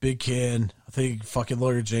Big Ken. I think fucking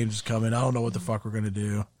Lawyer James is coming. I don't know what the fuck we're going to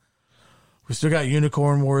do. We still got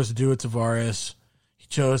Unicorn Wars to do with Tavares. He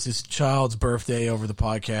chose his child's birthday over the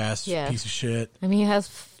podcast. Yeah. Piece of shit. I mean, he has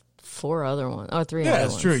 4 other ones. Oh, 3 other Yeah,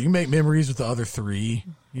 ones. it's true. You make memories with the other 3,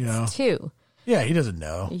 you know. 2. Yeah, he doesn't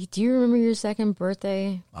know. Do you remember your second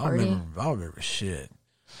birthday I party? don't remember shit.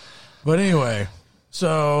 But anyway,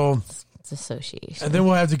 so... It's association. And then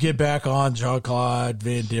we'll have to get back on Jean-Claude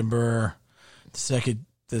Van Dimber,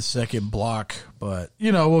 the second block. But,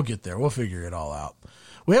 you know, we'll get there. We'll figure it all out.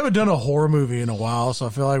 We haven't done a horror movie in a while, so I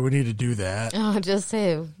feel like we need to do that. Oh, just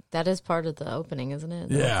say that is part of the opening, isn't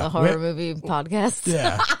it? Yeah. The horror movie podcast.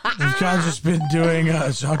 Yeah. We've kind of just been doing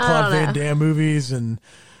Jean-Claude Van Damme movies and...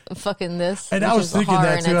 Fucking this. And I was thinking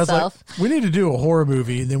that, too. I was like, we need to do a horror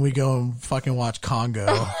movie, and then we go and fucking watch Congo.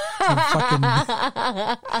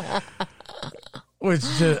 Which,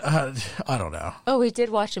 I don't know. Oh, we did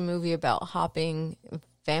watch a movie about hopping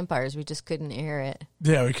vampires. We just couldn't air it.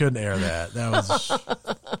 Yeah, we couldn't air that. That was...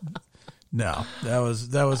 No, that was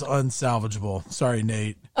unsalvageable. Sorry,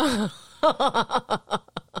 Nate.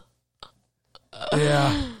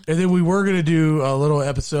 Yeah. And then we were going to do a little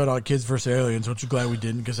episode on Kids vs. Aliens, which I'm glad we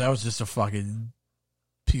didn't, because that was just a fucking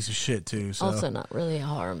piece of shit, too. So. Also not really a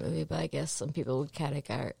horror movie, but I guess some people would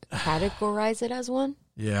categorize it as one.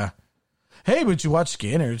 Yeah. Hey, but you watched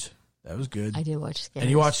Scanners. That was good. I did watch Scanners. And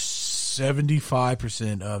you watched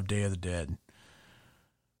 75% of Day of the Dead.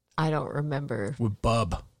 I don't remember. With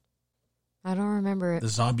Bub. I don't remember it. The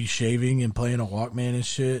zombie shaving and playing a Walkman and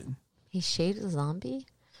shit. He shaved a zombie?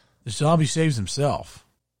 The zombie saves himself.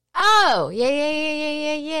 Oh, yeah.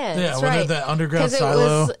 Yeah, That's when right. that underground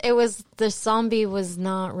silo. It was the zombie was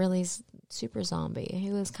not really super zombie.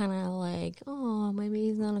 He was kind of like, oh, maybe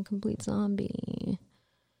he's not a complete zombie.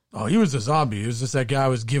 Oh, he was a zombie. It was just that guy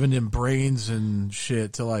was giving him brains and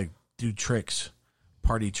shit to like do tricks,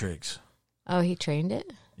 party tricks. Oh, he trained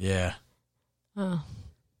it? Yeah. Oh.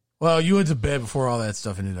 Well, you went to bed before all that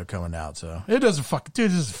stuff ended up coming out, so it doesn't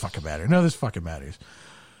fucking matter. No, this fucking matters.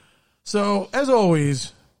 So, as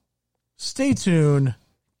always, stay tuned,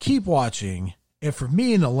 keep watching, and for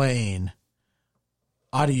me and Elaine,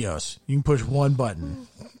 adios. You can push one button.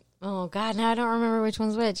 Oh, God, now I don't remember which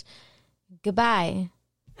one's which. Goodbye.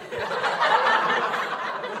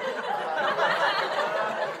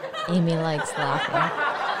 Amy likes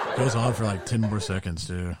laughing. It goes on for like 10 more seconds,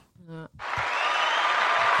 too.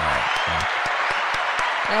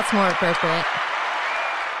 That's more appropriate.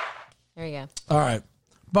 There you go. All right.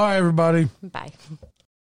 Bye, everybody. Bye.